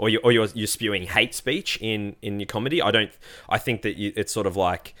that, or you're spewing hate speech in your comedy. I think that it's sort of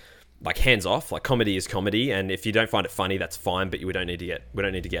like hands off. Like comedy is comedy, and if you don't find it funny, that's fine. But we don't need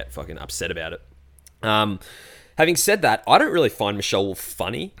to get fucking upset about it. Having said that, I don't really find Michelle Wolf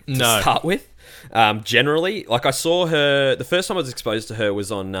funny to start with. Generally, like I saw her the first time I was exposed to her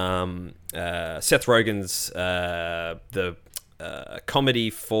was on Seth Rogen's the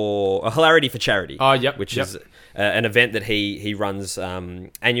comedy for Hilarity for Charity. Which is an event that he runs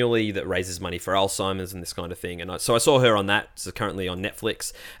annually that raises money for Alzheimer's and this kind of thing. And so I saw her on that. It's currently on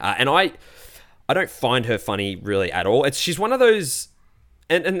Netflix, and I don't find her funny really at all. She's one of those,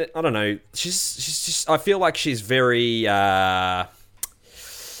 and I don't know. She's just, I feel like she's very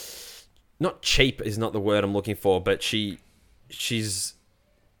not cheap is not the word I'm looking for, but she's.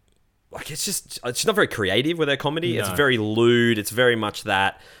 Like, she's not very creative with her comedy. No. It's very lewd. It's very much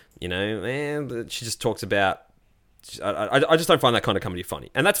that, you know, she just talks about. I just don't find that kind of comedy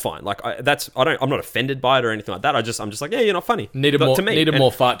funny, and that's fine. Like, I'm not offended by it or anything like that. I'm just like, yeah, you're not funny. Needed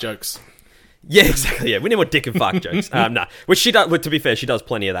more fart jokes. Yeah, exactly. Yeah, we need more dick and fuck jokes. No, which she does. Look, to be fair, she does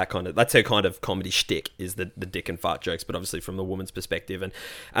plenty of that kind of. That's her kind of comedy shtick, is the dick and fart jokes, but obviously from the woman's perspective, and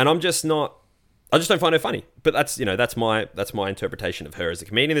I'm just not. I just don't find her funny, but that's my interpretation of her as a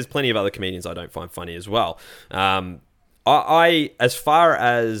comedian. There's plenty of other comedians I don't find funny as well. I as far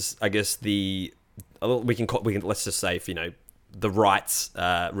as I guess we can let's just say, if you know, the right's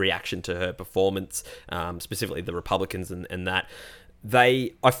reaction to her performance, specifically the Republicans and that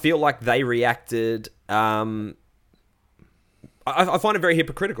I feel like they reacted. I find it very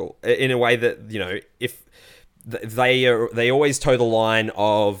hypocritical in a way that, you know, if they always toe the line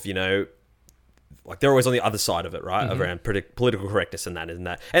of, you know. Like, they're always on the other side of it, right? Mm-hmm. Around political correctness and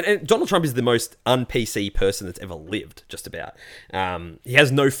that. And Donald Trump is the most un-PC person that's ever lived, just about. He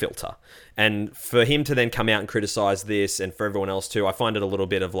has no filter. And for him to then come out and criticize this, and for everyone else too, I find it a little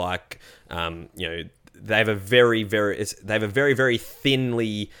bit of like, you know, they have a very, very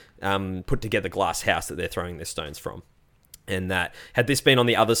thinly put together glass house that they're throwing their stones from. And that, had this been on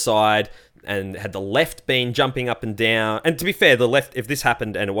the other side, and had the left been jumping up and down, and to be fair, the left, if this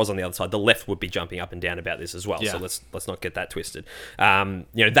happened and it was on the other side, the left would be jumping up and down about this as well. Yeah. So let's not get that twisted.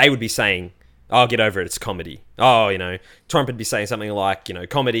 They would be saying, "Oh, get over it, it's comedy." Oh, Trump would be saying something like,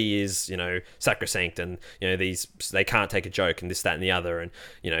 comedy is, sacrosanct, and they can't take a joke, and this, that, and the other, and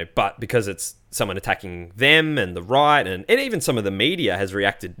but because it's someone attacking them and the right, and even some of the media has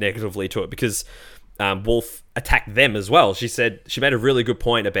reacted negatively to it because Wolf attacked them as well. She made a really good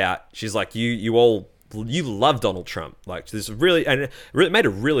point about, she's like, you love Donald Trump. Like, this really, and it made a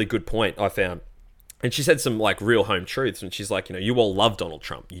really good point, I found. And she said some like real home truths, and she's like, you all love Donald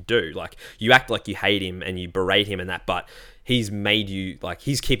Trump. You do. Like, you act like you hate him and you berate him and that, but he's made you, like,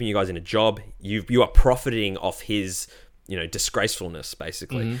 he's keeping you guys in a job. You are profiting off his, disgracefulness,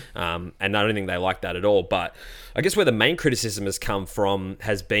 basically. And I don't think they like that at all. But I guess where the main criticism has come from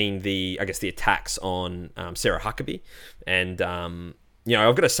has been the attacks on Sarah Huckabee. And, I've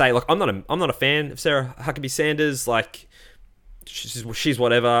got to say, like, I'm not a fan of Sarah Huckabee Sanders. Like, she's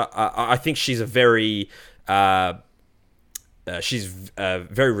whatever. I think she's a very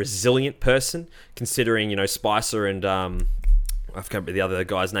resilient person, considering Spicer and I forget what the other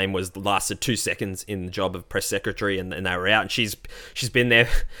guy's name was, lasted 2 seconds in the job of press secretary, and they were out, and she's been there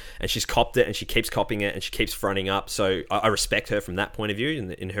and she's copped it, and she keeps copping it, and she keeps fronting up. So I respect her from that point of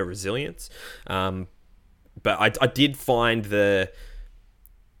view in her resilience. But I did find I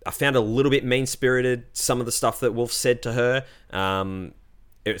found a little bit mean-spirited some of the stuff that Wolf said to her.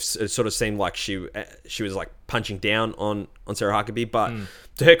 It sort of seemed like she was like punching down on Sarah Huckabee, but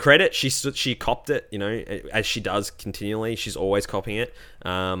to her credit, she copped it, as she does continually. She's always copying it.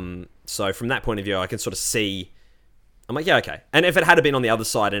 So from that point of view, I can sort of see, I'm like, yeah, okay. And if it had been on the other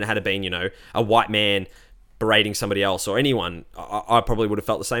side and it had been, a white man berating somebody else or anyone, I probably would have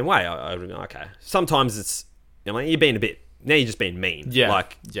felt the same way. I would have been, okay. Sometimes it's, you're being now you're just being mean. Yeah.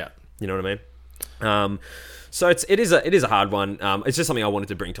 Like, yeah. You know what I mean? So it is a hard one. It's just something I wanted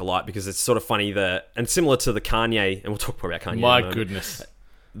to bring to light because it's sort of funny and similar to the Kanye, and we'll talk more about Kanye. My goodness.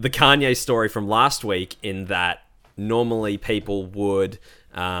 The Kanye story from last week, in that normally people would,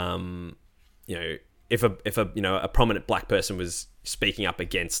 if a prominent black person was speaking up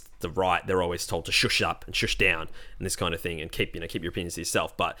against the right, they're always told to shush up and shush down and this kind of thing, and keep your opinions to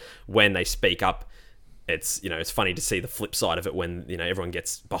yourself. But when they speak up, it's funny to see the flip side of it when everyone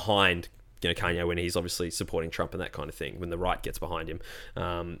gets behind Kanye when he's obviously supporting Trump and that kind of thing, when the right gets behind him.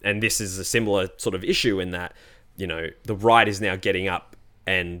 And this is a similar sort of issue in that the right is now getting up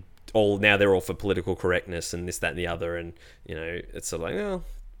and they're all for political correctness and this, that, and the other, and it's sort of like, well,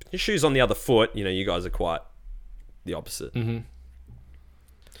 your shoe's on the other foot. You guys are quite the opposite.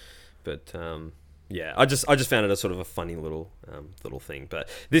 But yeah, I just found it a sort of a funny little thing. But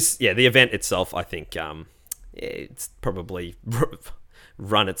the event itself, I think, it's probably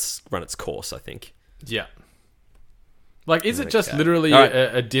run its course, I think. Yeah. Like, is it just literally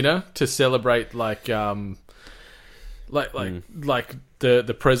a dinner to celebrate like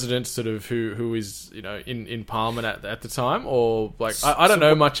the president sort of who is in Parliament at the time, or like I don't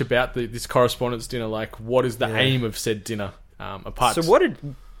know much about this correspondence dinner. Like, what is the aim of said dinner? Apart. So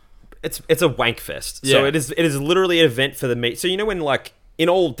it's a wank fest. Yeah. So it is literally an event for the meat. So when like in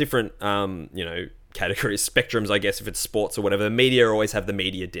all different categories, spectrums, I guess, if it's sports or whatever, the media always have the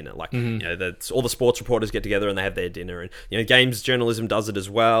media dinner. Like, all the sports reporters get together and they have their dinner, and games journalism does it as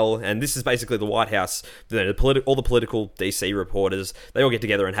well. And this is basically the White House. All the political DC reporters, they all get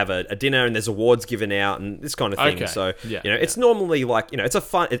together and have a dinner, and there's awards given out and this kind of thing. Okay. So it's normally like it's a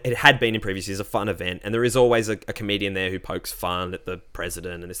fun. It had been in previous years a fun event, and there is always a comedian there who pokes fun at the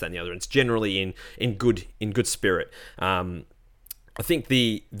president and this, that, and the other. And it's generally in good spirit. I think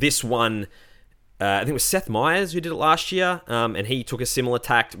this one. I think it was Seth Meyers who did it last year, and he took a similar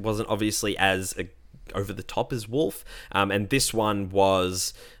tact. It wasn't obviously as over the top as Wolf, and this one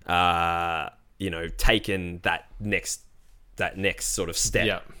was, taken that next sort of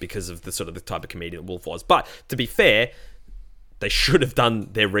step because of the type of comedian that Wolf was. But to be fair, they should have done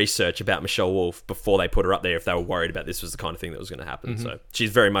their research about Michelle Wolf before they put her up there if they were worried about this was the kind of thing that was going to happen. So she's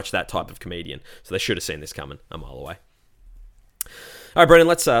very much that type of comedian. So they should have seen this coming a mile away. All right, Brendan,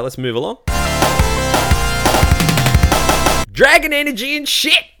 let's move along. Dragon energy and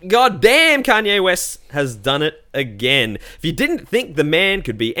shit! God damn, Kanye West has done it again. If you didn't think the man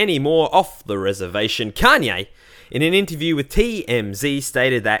could be any more off the reservation, Kanye, in an interview with TMZ,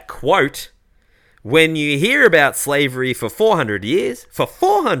 stated that, quote, "When you hear about slavery for 400 years,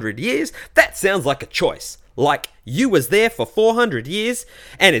 that sounds like a choice. Like, you was there for 400 years,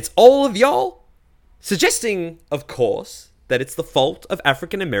 and it's all of y'all?" Suggesting, of course, that it's the fault of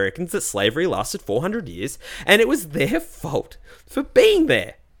African Americans that slavery lasted 400 years, and it was their fault for being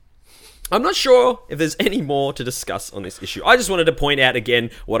there. I'm not sure if there's any more to discuss on this issue. I just wanted to point out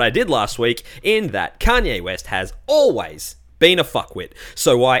again what I did last week, in that Kanye West has always been a fuckwit.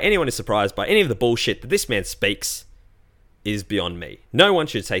 So why anyone is surprised by any of the bullshit that this man speaks is beyond me. No one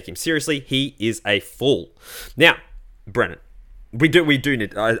should take him seriously. He is a fool. Now, Brennan, we do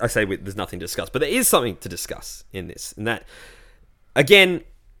need... I say there's nothing to discuss, but there is something to discuss in this. And that, again...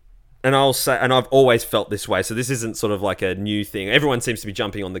 And I'll say, and I've always felt this way, so this isn't sort of like a new thing. Everyone seems to be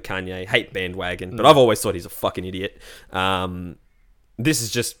jumping on the Kanye hate bandwagon, but I've always thought he's a fucking idiot. This is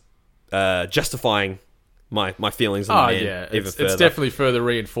just justifying my feelings on the man even further. It's definitely further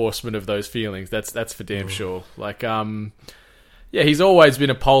reinforcement of those feelings. That's for damn sure. Like, he's always been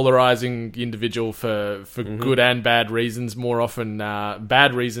a polarizing individual for good and bad reasons. More often,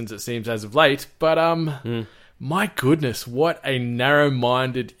 bad reasons, it seems, as of late. But my goodness, what a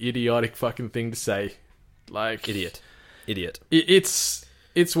narrow-minded, idiotic fucking thing to say. Like, idiot. It's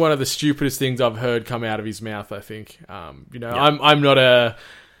one of the stupidest things I've heard come out of his mouth, I think. I'm not a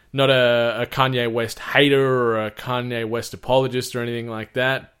Kanye West hater or a Kanye West apologist or anything like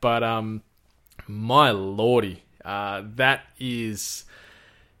that, but my lordy, that is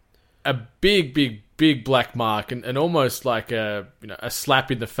a big black mark and almost like a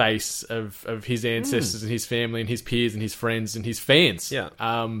slap in the face of his ancestors and his family and his peers and his friends and his fans.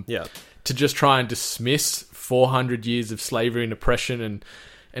 To just try and dismiss 400 years of slavery and oppression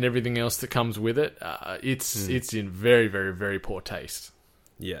and everything else that comes with it, it's in very, very, very poor taste.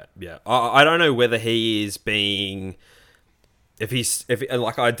 Yeah. I don't know whether he is being... If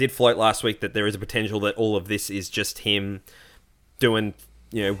like I did float last week that there is a potential that all of this is just him doing...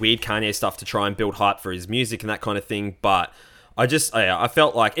 weird Kanye stuff to try and build hype for his music and that kind of thing. But I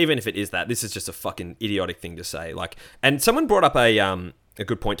felt like, even if it is that, this is just a fucking idiotic thing to say. Like, and someone brought up a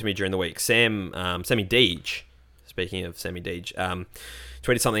good point to me during the week. Sammy Deej, speaking of Sammy Deej,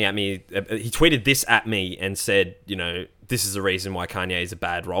 tweeted something at me. He tweeted this at me and said, this is the reason why Kanye is a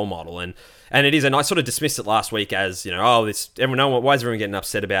bad role model. And it is, and I sort of dismissed it last week as, why is everyone getting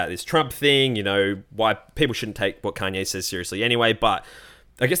upset about this Trump thing? Why people shouldn't take what Kanye says seriously anyway. But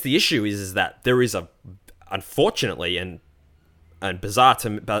I guess the issue is that there is unfortunately, and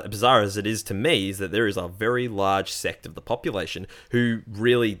bizarre as it is to me, is that there is a very large sect of the population who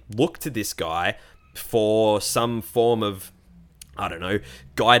really look to this guy for some form of, I don't know,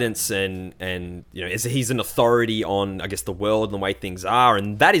 guidance and he's an authority on, I guess, the world and the way things are,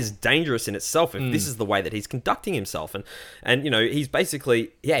 and that is dangerous in itself if this is the way that he's conducting himself. And he's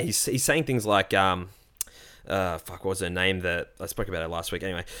basically, he's saying things like, what was her name? That I spoke about it last week.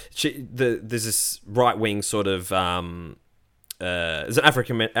 Anyway, there's this right wing sort of there's an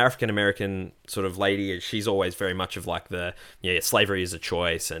African American sort of lady. She's always very much of like slavery is a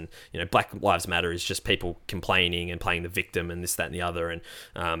choice, and Black Lives Matter is just people complaining and playing the victim and this, that, and the other, and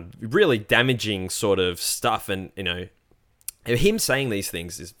really damaging sort of stuff. And him saying these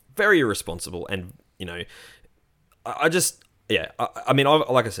things is very irresponsible. And like I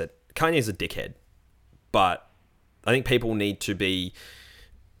said, Kanye's a dickhead. But I think people need to be,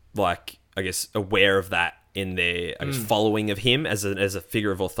 like, I guess, aware of that in their, I guess, following of him as a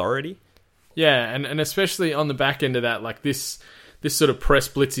figure of authority. Yeah, and especially on the back end of that, like this sort of press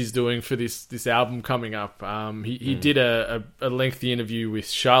blitz he's doing for this album coming up. He did a lengthy interview with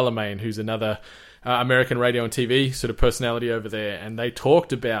Charlemagne, who's another American radio and TV sort of personality over there, and they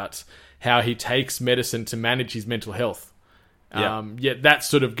talked about how he takes medicine to manage his mental health. Yet that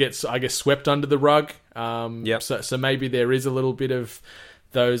sort of gets, I guess, swept under the rug. So maybe there is a little bit of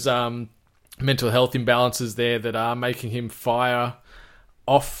those mental health imbalances there that are making him fire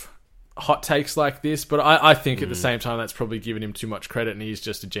off hot takes like this. But I think at the same time that's probably giving him too much credit, and he's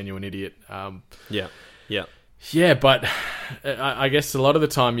just a genuine idiot. Yeah, but I guess a lot of the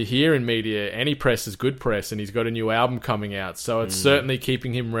time you hear in media, any press is good press, and he's got a new album coming out. So it's certainly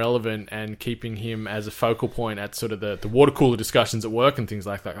keeping him relevant and keeping him as a focal point at sort of the water cooler discussions at work and things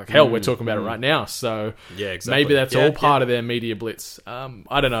like that. Like, hell, we're talking about it right now. So maybe that's all part of their media blitz.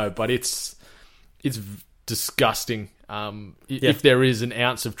 I don't know, but it's disgusting. If there is an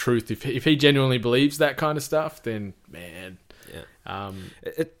ounce of truth, if he genuinely believes that kind of stuff, then, man...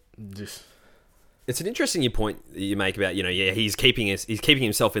 It's an interesting point you make about, he's keeping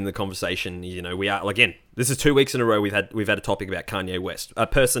himself in the conversation. We are, again, this is 2 weeks in a row we've had a topic about Kanye West, a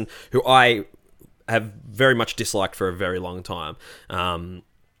person who I have very much disliked for a very long time. I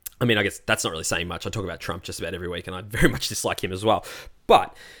guess that's not really saying much. I talk about Trump just about every week, and I very much dislike him as well.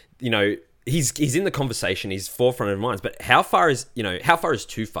 But, he's in the conversation, he's forefront of minds, but how far is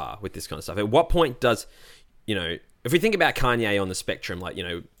too far with this kind of stuff? At what point does, if we think about Kanye on the spectrum, like,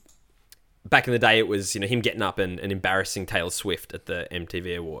 back in the day, it was, him getting up and embarrassing Taylor Swift at the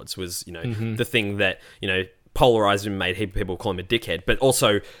MTV Awards was, the thing that, polarized him, made a heap of people call him a dickhead, but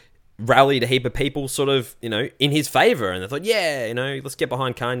also rallied a heap of people sort of, in his favor. And they thought, let's get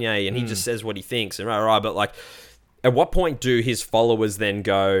behind Kanye, and he just says what he thinks, and right. But like, at what point do his followers then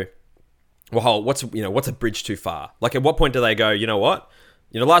go, well, what's a bridge too far? Like, at what point do they go, you know what?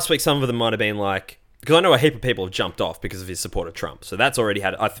 Last week, some of them might have been like, because I know a heap of people have jumped off because of his support of Trump. So that's already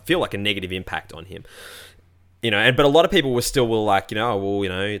had, I feel like, a negative impact on him. But a lot of people were like,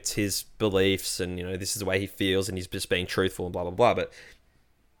 it's his beliefs, and, this is the way he feels, and he's just being truthful and blah, blah, blah. But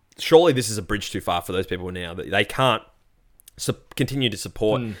surely this is a bridge too far for those people now, that they can't continue to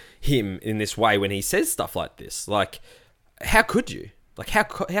support him in this way when he says stuff like this. Like, how could you? Like, how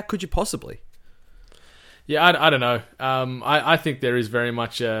could you possibly? Yeah, I don't know. I think there is very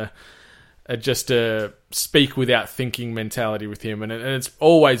much just a speak without thinking mentality with him, and it's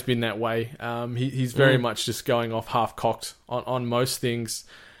always been that way. He's very much just going off half-cocked on most things.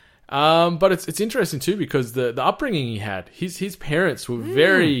 But it's interesting too, because the upbringing he had, his parents were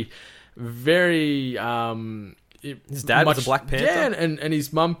very, very... his dad was a Black Panther. Yeah, and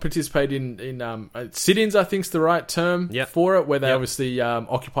his mum participated in sit-ins, I think is the right term for it, where they obviously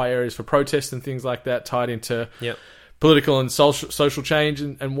occupy areas for protest and things like that, tied into political and social change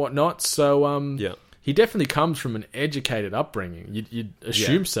and whatnot. So he definitely comes from an educated upbringing. You'd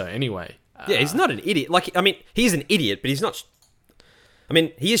assume so anyway. Yeah, he's not an idiot. Like, I mean, he's an idiot, but he's not... I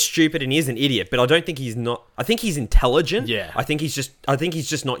mean, he is stupid and he is an idiot, but I don't think he's not... I think he's intelligent. Yeah. I think he's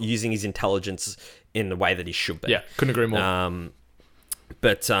just not using his intelligence in the way that he should be. Yeah, couldn't agree more. I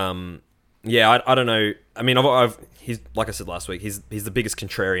don't know. I mean, he's, like I said last week, he's the biggest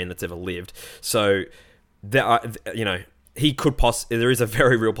contrarian that's ever lived. So, he could there is a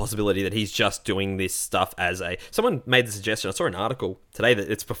very real possibility that he's just doing this stuff as someone made the suggestion. I saw an article today that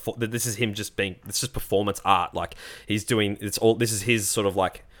that this is him it's just performance art. Like, he's doing, this is his sort of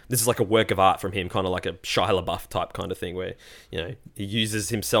like, this is like a work of art from him, kind of like a Shia LaBeouf type kind of thing, where, he uses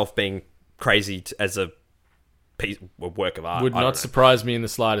himself being crazy as a work of art. Would not surprise me in the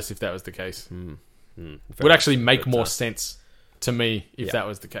slightest if that was the case. Would actually make more sense to me if that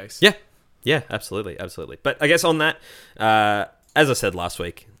was the case. Yeah, absolutely. But I guess on that, as I said last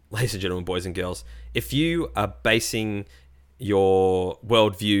week, ladies and gentlemen, boys and girls, if you are basing your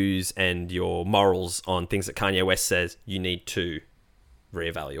worldviews and your morals on things that Kanye West says, you need to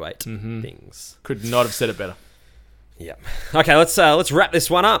reevaluate things. Could not have said it better. Yeah. Okay, let's wrap this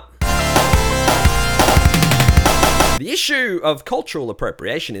one up. The issue of cultural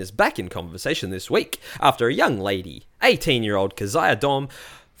appropriation is back in conversation this week after a young lady, 18-year-old Keziah Dom,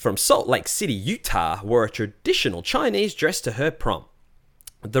 from Salt Lake City, Utah, wore a traditional Chinese dress to her prom.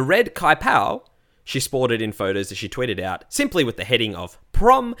 The red kai pao she sported in photos that she tweeted out, simply with the heading of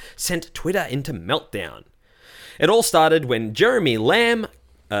 "Prom," sent Twitter into meltdown. It all started when Jeremy Lamb,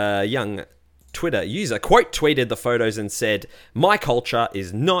 a young Twitter user, quote tweeted the photos and said, "My culture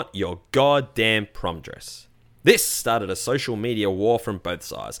is not your goddamn prom dress." This started a social media war from both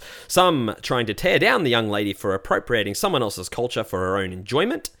sides, some trying to tear down the young lady for appropriating someone else's culture for her own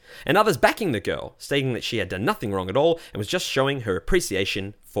enjoyment, and others backing the girl, stating that she had done nothing wrong at all and was just showing her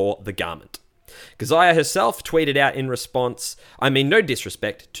appreciation for the garment. Keziah herself tweeted out in response, "I mean no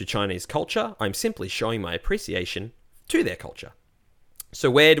disrespect to Chinese culture, I'm simply showing my appreciation to their culture."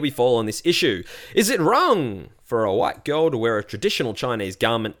 So where do we fall on this issue? Is it wrong for a white girl to wear a traditional Chinese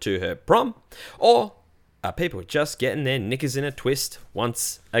garment to her prom? Or are people just getting their knickers in a twist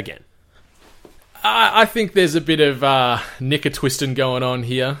once again? I think there's a bit of knicker twisting going on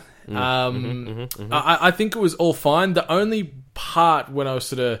here. I think it was all fine. The only part when I was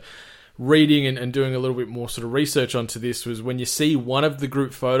sort of reading and doing a little bit more sort of research onto this was when you see one of the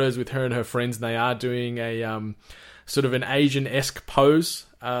group photos with her and her friends, and they are doing a sort of an Asian-esque pose,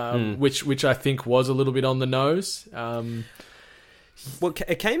 which I think was a little bit on the nose. Well,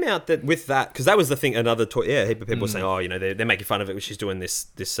 it came out that with that, because that was the thing. Another a heap of people were saying, "Oh, they're making fun of it when she's doing this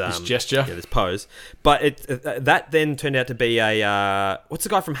gesture, this pose." But that then turned out to be a what's the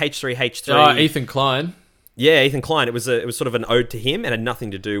guy from H3H3? Ethan Klein. Yeah, Ethan Klein. It was sort of an ode to him, and had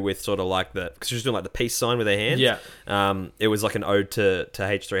nothing to do with sort of like because she was doing like the peace sign with her hands. Yeah. It was like an ode to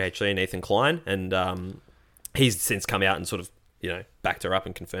H3H3 and Ethan Klein, and he's since come out and sort of backed her up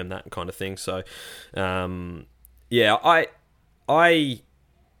and confirmed that and kind of thing. So, I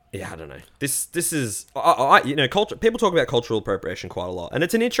don't know. This is culture. People talk about cultural appropriation quite a lot, and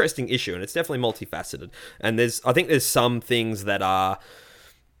it's an interesting issue, and it's definitely multifaceted. And I think there's some things that are,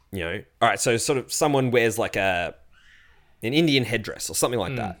 all right. So sort of someone wears like an Indian headdress or something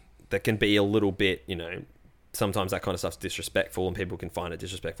like that can be a little bit, sometimes that kind of stuff's disrespectful and people can find it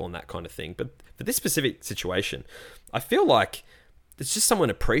disrespectful and that kind of thing. But for this specific situation, I feel like it's just someone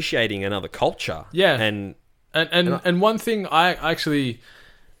appreciating another culture. Yeah. And one thing I actually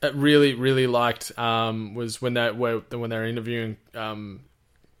really liked was when they were interviewing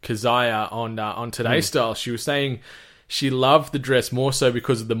Keziah on Today's Style. She was saying she loved the dress more so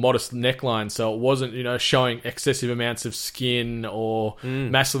because of the modest neckline, so it wasn't, showing excessive amounts of skin or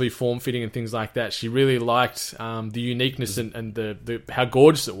massively form-fitting and things like that. She really liked the uniqueness and the how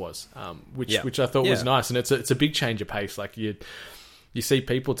gorgeous it was, which I thought was nice. And it's a big change of pace. Like you see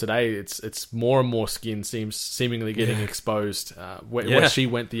people today, it's more and more skin seemingly getting exposed. Where she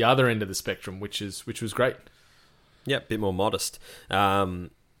went the other end of the spectrum, which was great. Yeah, a bit more modest. I mean,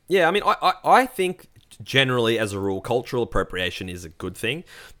 I think generally, as a rule, cultural appropriation is a good thing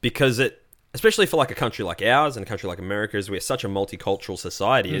because it, especially for like a country like ours and a country like America, as we're such a multicultural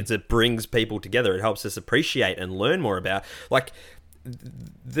society, it brings people together. It helps us appreciate and learn more about, like,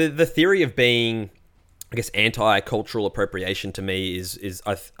 the theory of being, I guess, anti-cultural appropriation to me is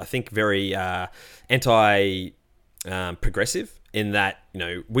I think very anti-progressive. In that,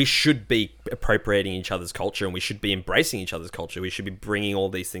 we should be appropriating each other's culture and we should be embracing each other's culture. We should be bringing all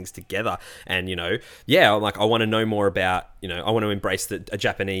these things together. And, I want to know more about, I want to embrace a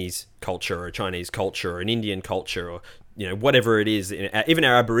Japanese culture or a Chinese culture or an Indian culture or, whatever it is, even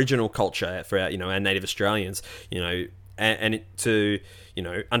our Aboriginal culture for our, our native Australians, and to,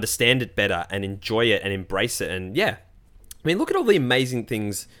 understand it better and enjoy it and embrace it. And I mean, look at all the amazing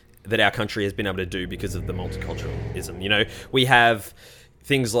things that our country has been able to do because of the multiculturalism. We have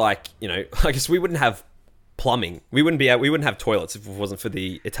things like, I guess we wouldn't have plumbing. We wouldn't have toilets if it wasn't for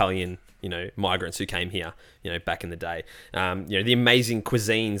the Italian, migrants who came here, back in the day. The amazing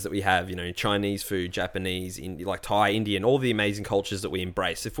cuisines that we have, Chinese food, Japanese, like Thai, Indian, all the amazing cultures that we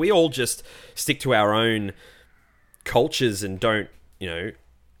embrace. If we all just stick to our own cultures and don't,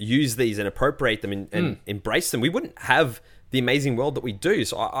 use these and appropriate them and embrace them, we wouldn't have the amazing world that we do.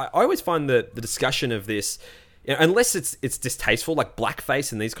 So I always find the discussion of this, unless it's distasteful, like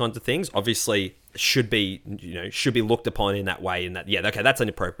blackface and these kinds of things, obviously should be looked upon in that way. In that, that's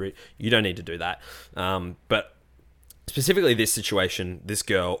inappropriate. You don't need to do that. But specifically this situation, this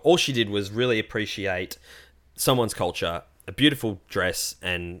girl, all she did was really appreciate someone's culture, a beautiful dress,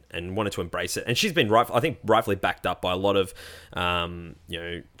 and wanted to embrace it. And she's been rightfully backed up by a lot of prominent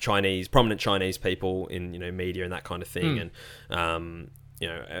Chinese people in media and that kind of thing, and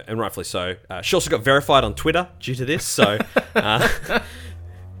rightfully so. She also got verified on Twitter due to this, so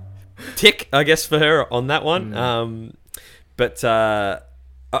tick, I guess, for her on that one. But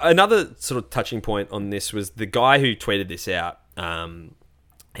another sort of touching point on this was the guy who tweeted this out.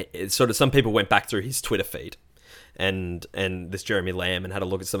 Some people went back through his Twitter feed and this Jeremy Lamb and had a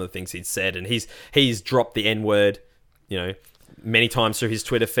look at some of the things he'd said, and he's dropped the N-word, many times through his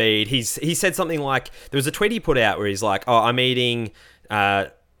Twitter feed. He said something like, there was a tweet he put out where he's like, I'm eating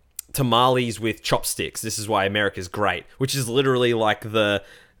tamales with chopsticks. This is why America's great, which is literally like the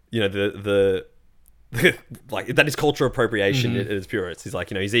like, that is cultural appropriation at its purest. He's like,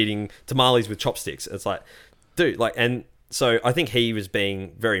 he's eating tamales with chopsticks. It's like, dude, like, and so I think he was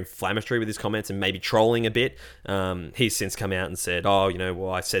being very inflammatory with his comments and maybe trolling a bit. He's since come out and said,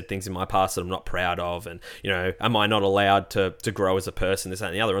 I said things in my past that I'm not proud of, and, am I not allowed to grow as a person, this, that,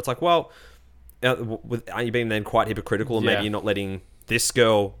 and the other? It's like, well, aren't you being then quite hypocritical, and maybe you're not letting this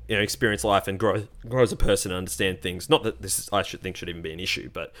girl, experience life and grow as a person and understand things? Not that this should even be an issue,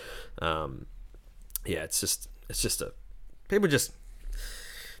 but it's just people just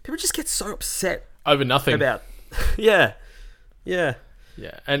get so upset over nothing about. And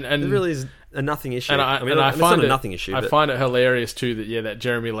it really is a nothing issue. And I find it's not it a nothing issue. I find it hilarious too that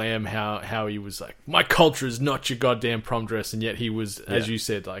Jeremy Lamb, how he was like, my culture is not your goddamn prom dress, and yet he was, as you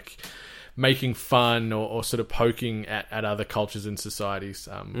said, like making fun or sort of poking at other cultures and societies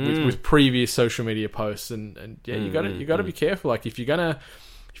with previous social media posts, and you got to be careful. Like if you're gonna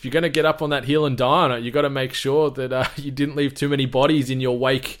get up on that hill and die on it, you got to make sure that you didn't leave too many bodies in your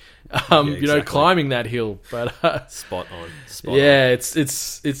wake. Exactly. Climbing that hill. But spot on.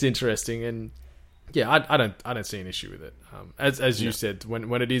 It's interesting, and I don't see an issue with it. As you said,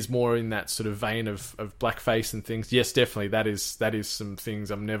 when it is more in that sort of vein of blackface and things, yes, definitely that is some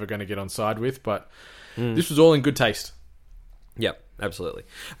things I'm never going to get on side with. But this was all in good taste. Yep, absolutely.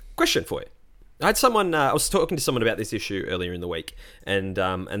 Question for you. I had someone. I was talking to someone about this issue earlier in the week, and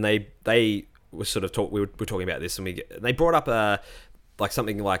they were sort of we were talking about this, and they brought up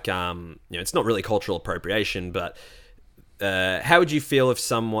something like it's not really cultural appropriation, but how would you feel if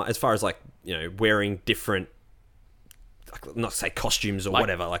someone, as far as like wearing different not say costumes or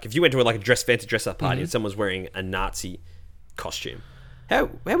whatever. Like if you went to a fancy dress up party and someone was wearing a Nazi costume, how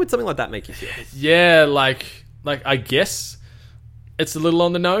would something like that make you feel? Yeah, like I guess it's a little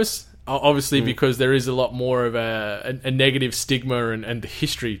on the nose. Obviously, because there is a lot more of a negative stigma and the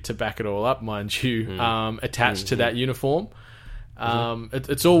history to back it all up, mind you, attached to that uniform.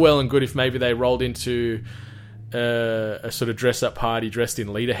 It's all well and good if maybe they rolled into a sort of dress-up party dressed in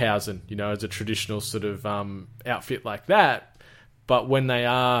Lederhosen, as a traditional sort of outfit like that. But when they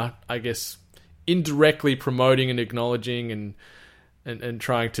are, I guess, indirectly promoting and acknowledging and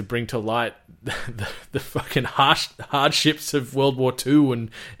trying to bring to light the fucking hardships of World War II and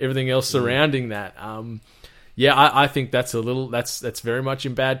everything else surrounding that. I think that's that's very much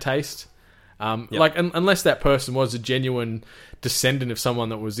in bad taste. Unless that person was a genuine descendant of someone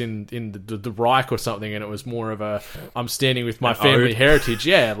that was in the Reich or something, and it was more of a I'm standing with my family heritage.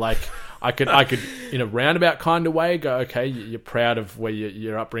 Yeah, like I could in a roundabout kind of way go, okay, you're proud of where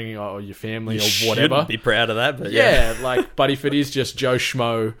your upbringing or your family or whatever. Shouldn't be proud of that, but yeah. But if it is just Joe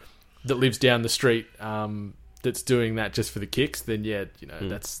Schmo that lives down the street that's doing that just for the kicks, then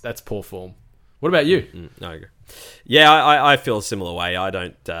that's poor form. What about you? I agree. Yeah, I feel a similar way. I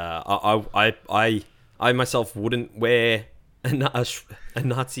don't. I myself wouldn't wear a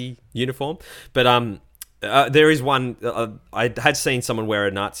Nazi uniform, but there is one. I had seen someone wear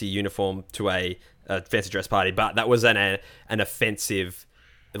a Nazi uniform to a fancy dress party, but that was an offensive.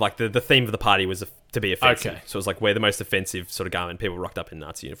 Like the theme of the party was to be offensive, so it was like wear the most offensive sort of garment. People rocked up in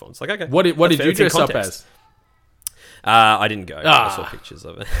Nazi uniforms. Like, okay, what did you dress up as? I didn't go. I saw pictures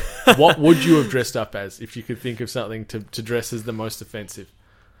of it. What would you have dressed up as if you could think of something to dress as the most offensive?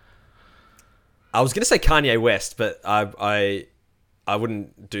 I was going to say Kanye West, but I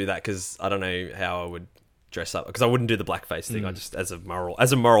wouldn't do that because I don't know how I would dress up, because I wouldn't do the blackface thing. I just as a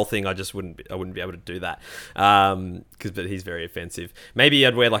moral thing, I wouldn't be able to do that. But he's very offensive. Maybe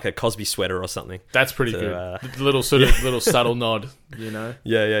I'd wear like a Cosby sweater or something. That's pretty good. Little little subtle nod,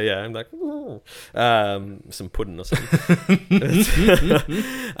 Yeah. I'm like, some pudding or something.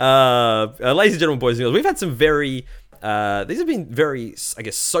 Ladies and gentlemen, boys and girls, we've had some very these have been very, I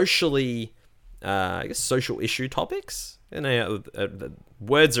guess, socially, social issue topics.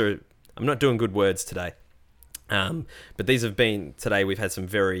 Words are. I'm not doing good words today. But these have been, today we've had some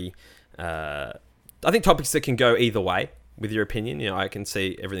very, I think topics that can go either way with your opinion. I can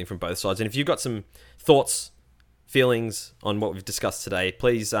see everything from both sides. And if you've got some thoughts, feelings on what we've discussed today,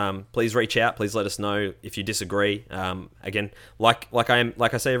 please reach out. Please let us know if you disagree. Again, like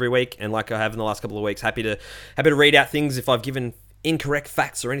I say every week, and like I have in the last couple of weeks, happy to read out things if I've given incorrect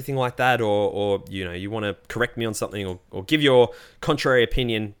facts or anything like that, or you want to correct me on something or give your contrary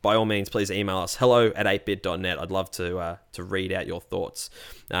opinion, by all means, please email us hello@8bit.net. I'd love to read out your thoughts.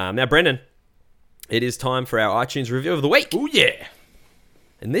 Now, Brendan, it is time for our iTunes review of the week. Oh yeah.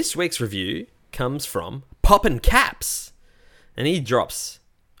 And this week's review comes from Poppin' Caps, and he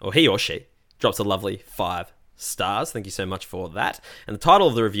or she drops a lovely 5 stars. Thank you so much for that. And the title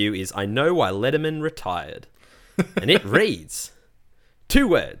of the review is I Know Why Letterman Retired. And it reads, 2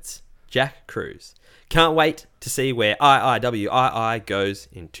 words, Jack Cruz. Can't wait to see where III goes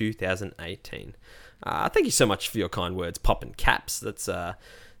in 2018. Thank you so much for your kind words, Poppin' Caps. That's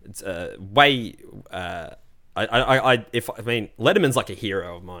it's way. Letterman's like a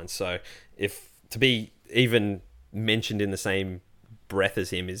hero of mine. So if to be even mentioned in the same breath as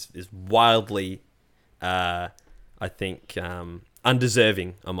him is wildly, I think,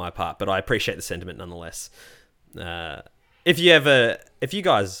 undeserving on my part. But I appreciate the sentiment nonetheless. If you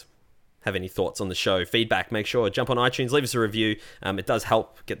guys have any thoughts on the show, feedback, make sure jump on iTunes, leave us a review. It does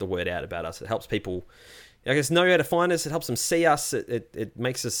help get the word out about us. It helps people, I guess, know how to find us. It helps them see us. It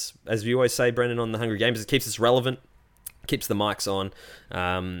makes us, as we always say, Brendan, on the Hungry Games, it keeps us relevant, keeps the mics on,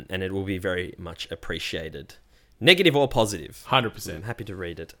 and it will be very much appreciated. Negative or positive. 100%. I'm happy to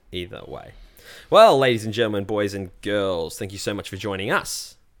read it either way. Well, ladies and gentlemen, boys and girls, thank you so much for joining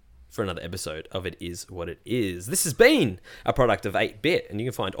us for another episode of It Is What It Is. This has been a product of 8bit, and you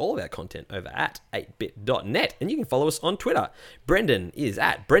can find all of our content over at 8bit.net, and you can follow us on Twitter. Brendan is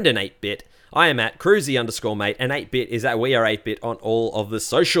at Brendan8bit. I am at Cruzy_mate, and 8bit is at We Are 8bit on all of the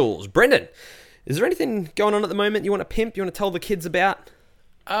socials. Brendan, is there anything going on at the moment you want to pimp, you want to tell the kids about?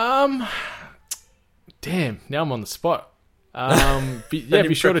 Damn, now I'm on the spot.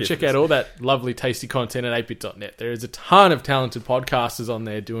 Be sure to check out all that lovely, tasty content at 8bit.net. There is a ton of talented podcasters on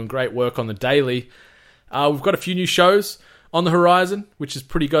there doing great work on the daily. We've got a few new shows on the horizon, which is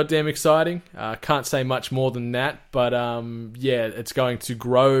pretty goddamn exciting. Can't say much more than that, but it's going to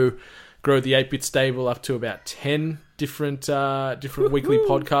grow the 8bit stable up to about 10 different weekly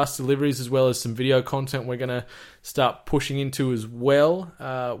podcast deliveries, as well as some video content we're going to start pushing into as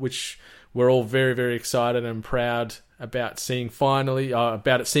well, which we're all very, very excited and proud about seeing finally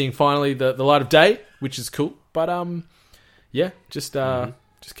the light of day, which is cool. But just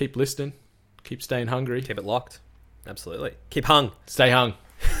keep listening, keep staying hungry, Keep it locked. Absolutely. Keep hung. stay hung.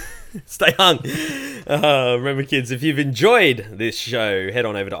 Stay hung. Remember, kids, if you've enjoyed this show, head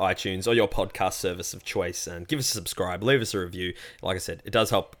on over to iTunes or your podcast service of choice and give us a subscribe, leave us a review. Like I said, it does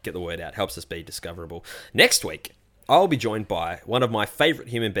help get the word out, helps us be discoverable. Next week, I'll be joined by one of my favourite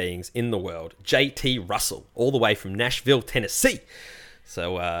human beings in the world, JT Russell, all the way from Nashville, Tennessee.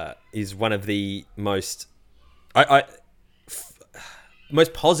 So he's one of the most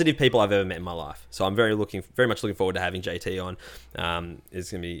positive people I've ever met in my life. So I'm very much looking forward to having JT on.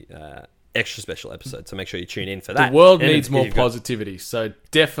 It's going to be extra special episode, so make sure you tune in for that. The world needs more positivity, so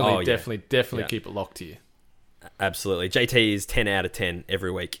definitely Yeah. keep it locked here. Absolutely. JT is 10 out of 10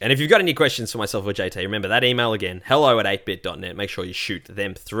 every week. And if you've got any questions for myself or JT, remember that email again, hello@8bit.net. Make sure you shoot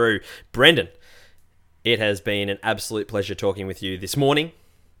them through. Brendan, it has been an absolute pleasure talking with you this morning.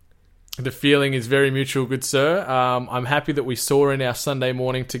 The feeling is very mutual, good sir. I'm happy that we saw in our Sunday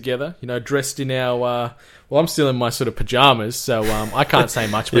morning together, dressed in our... I'm still in my sort of pajamas, so I can't say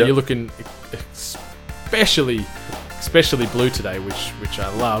much, but Yep. You're looking especially blue today, which I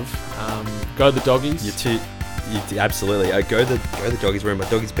love. Go the doggies. Absolutely. Go the doggies. Wearing my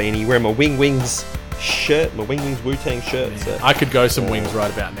doggies beanie. Wearing my Wings shirt. My Wings Wu-Tang shirt. So. I could go some wings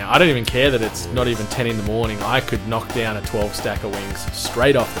right about now. I don't even care that it's not even 10 in the morning. I could knock down a 12 stack of wings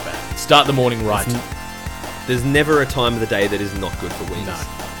straight off the bat. Start the morning right. There's never a time of the day that is not good for wings. No.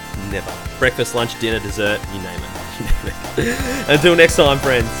 Never. Breakfast, lunch, dinner, dessert, you name it. Until next time,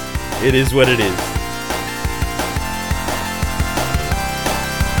 friends, it is what it is.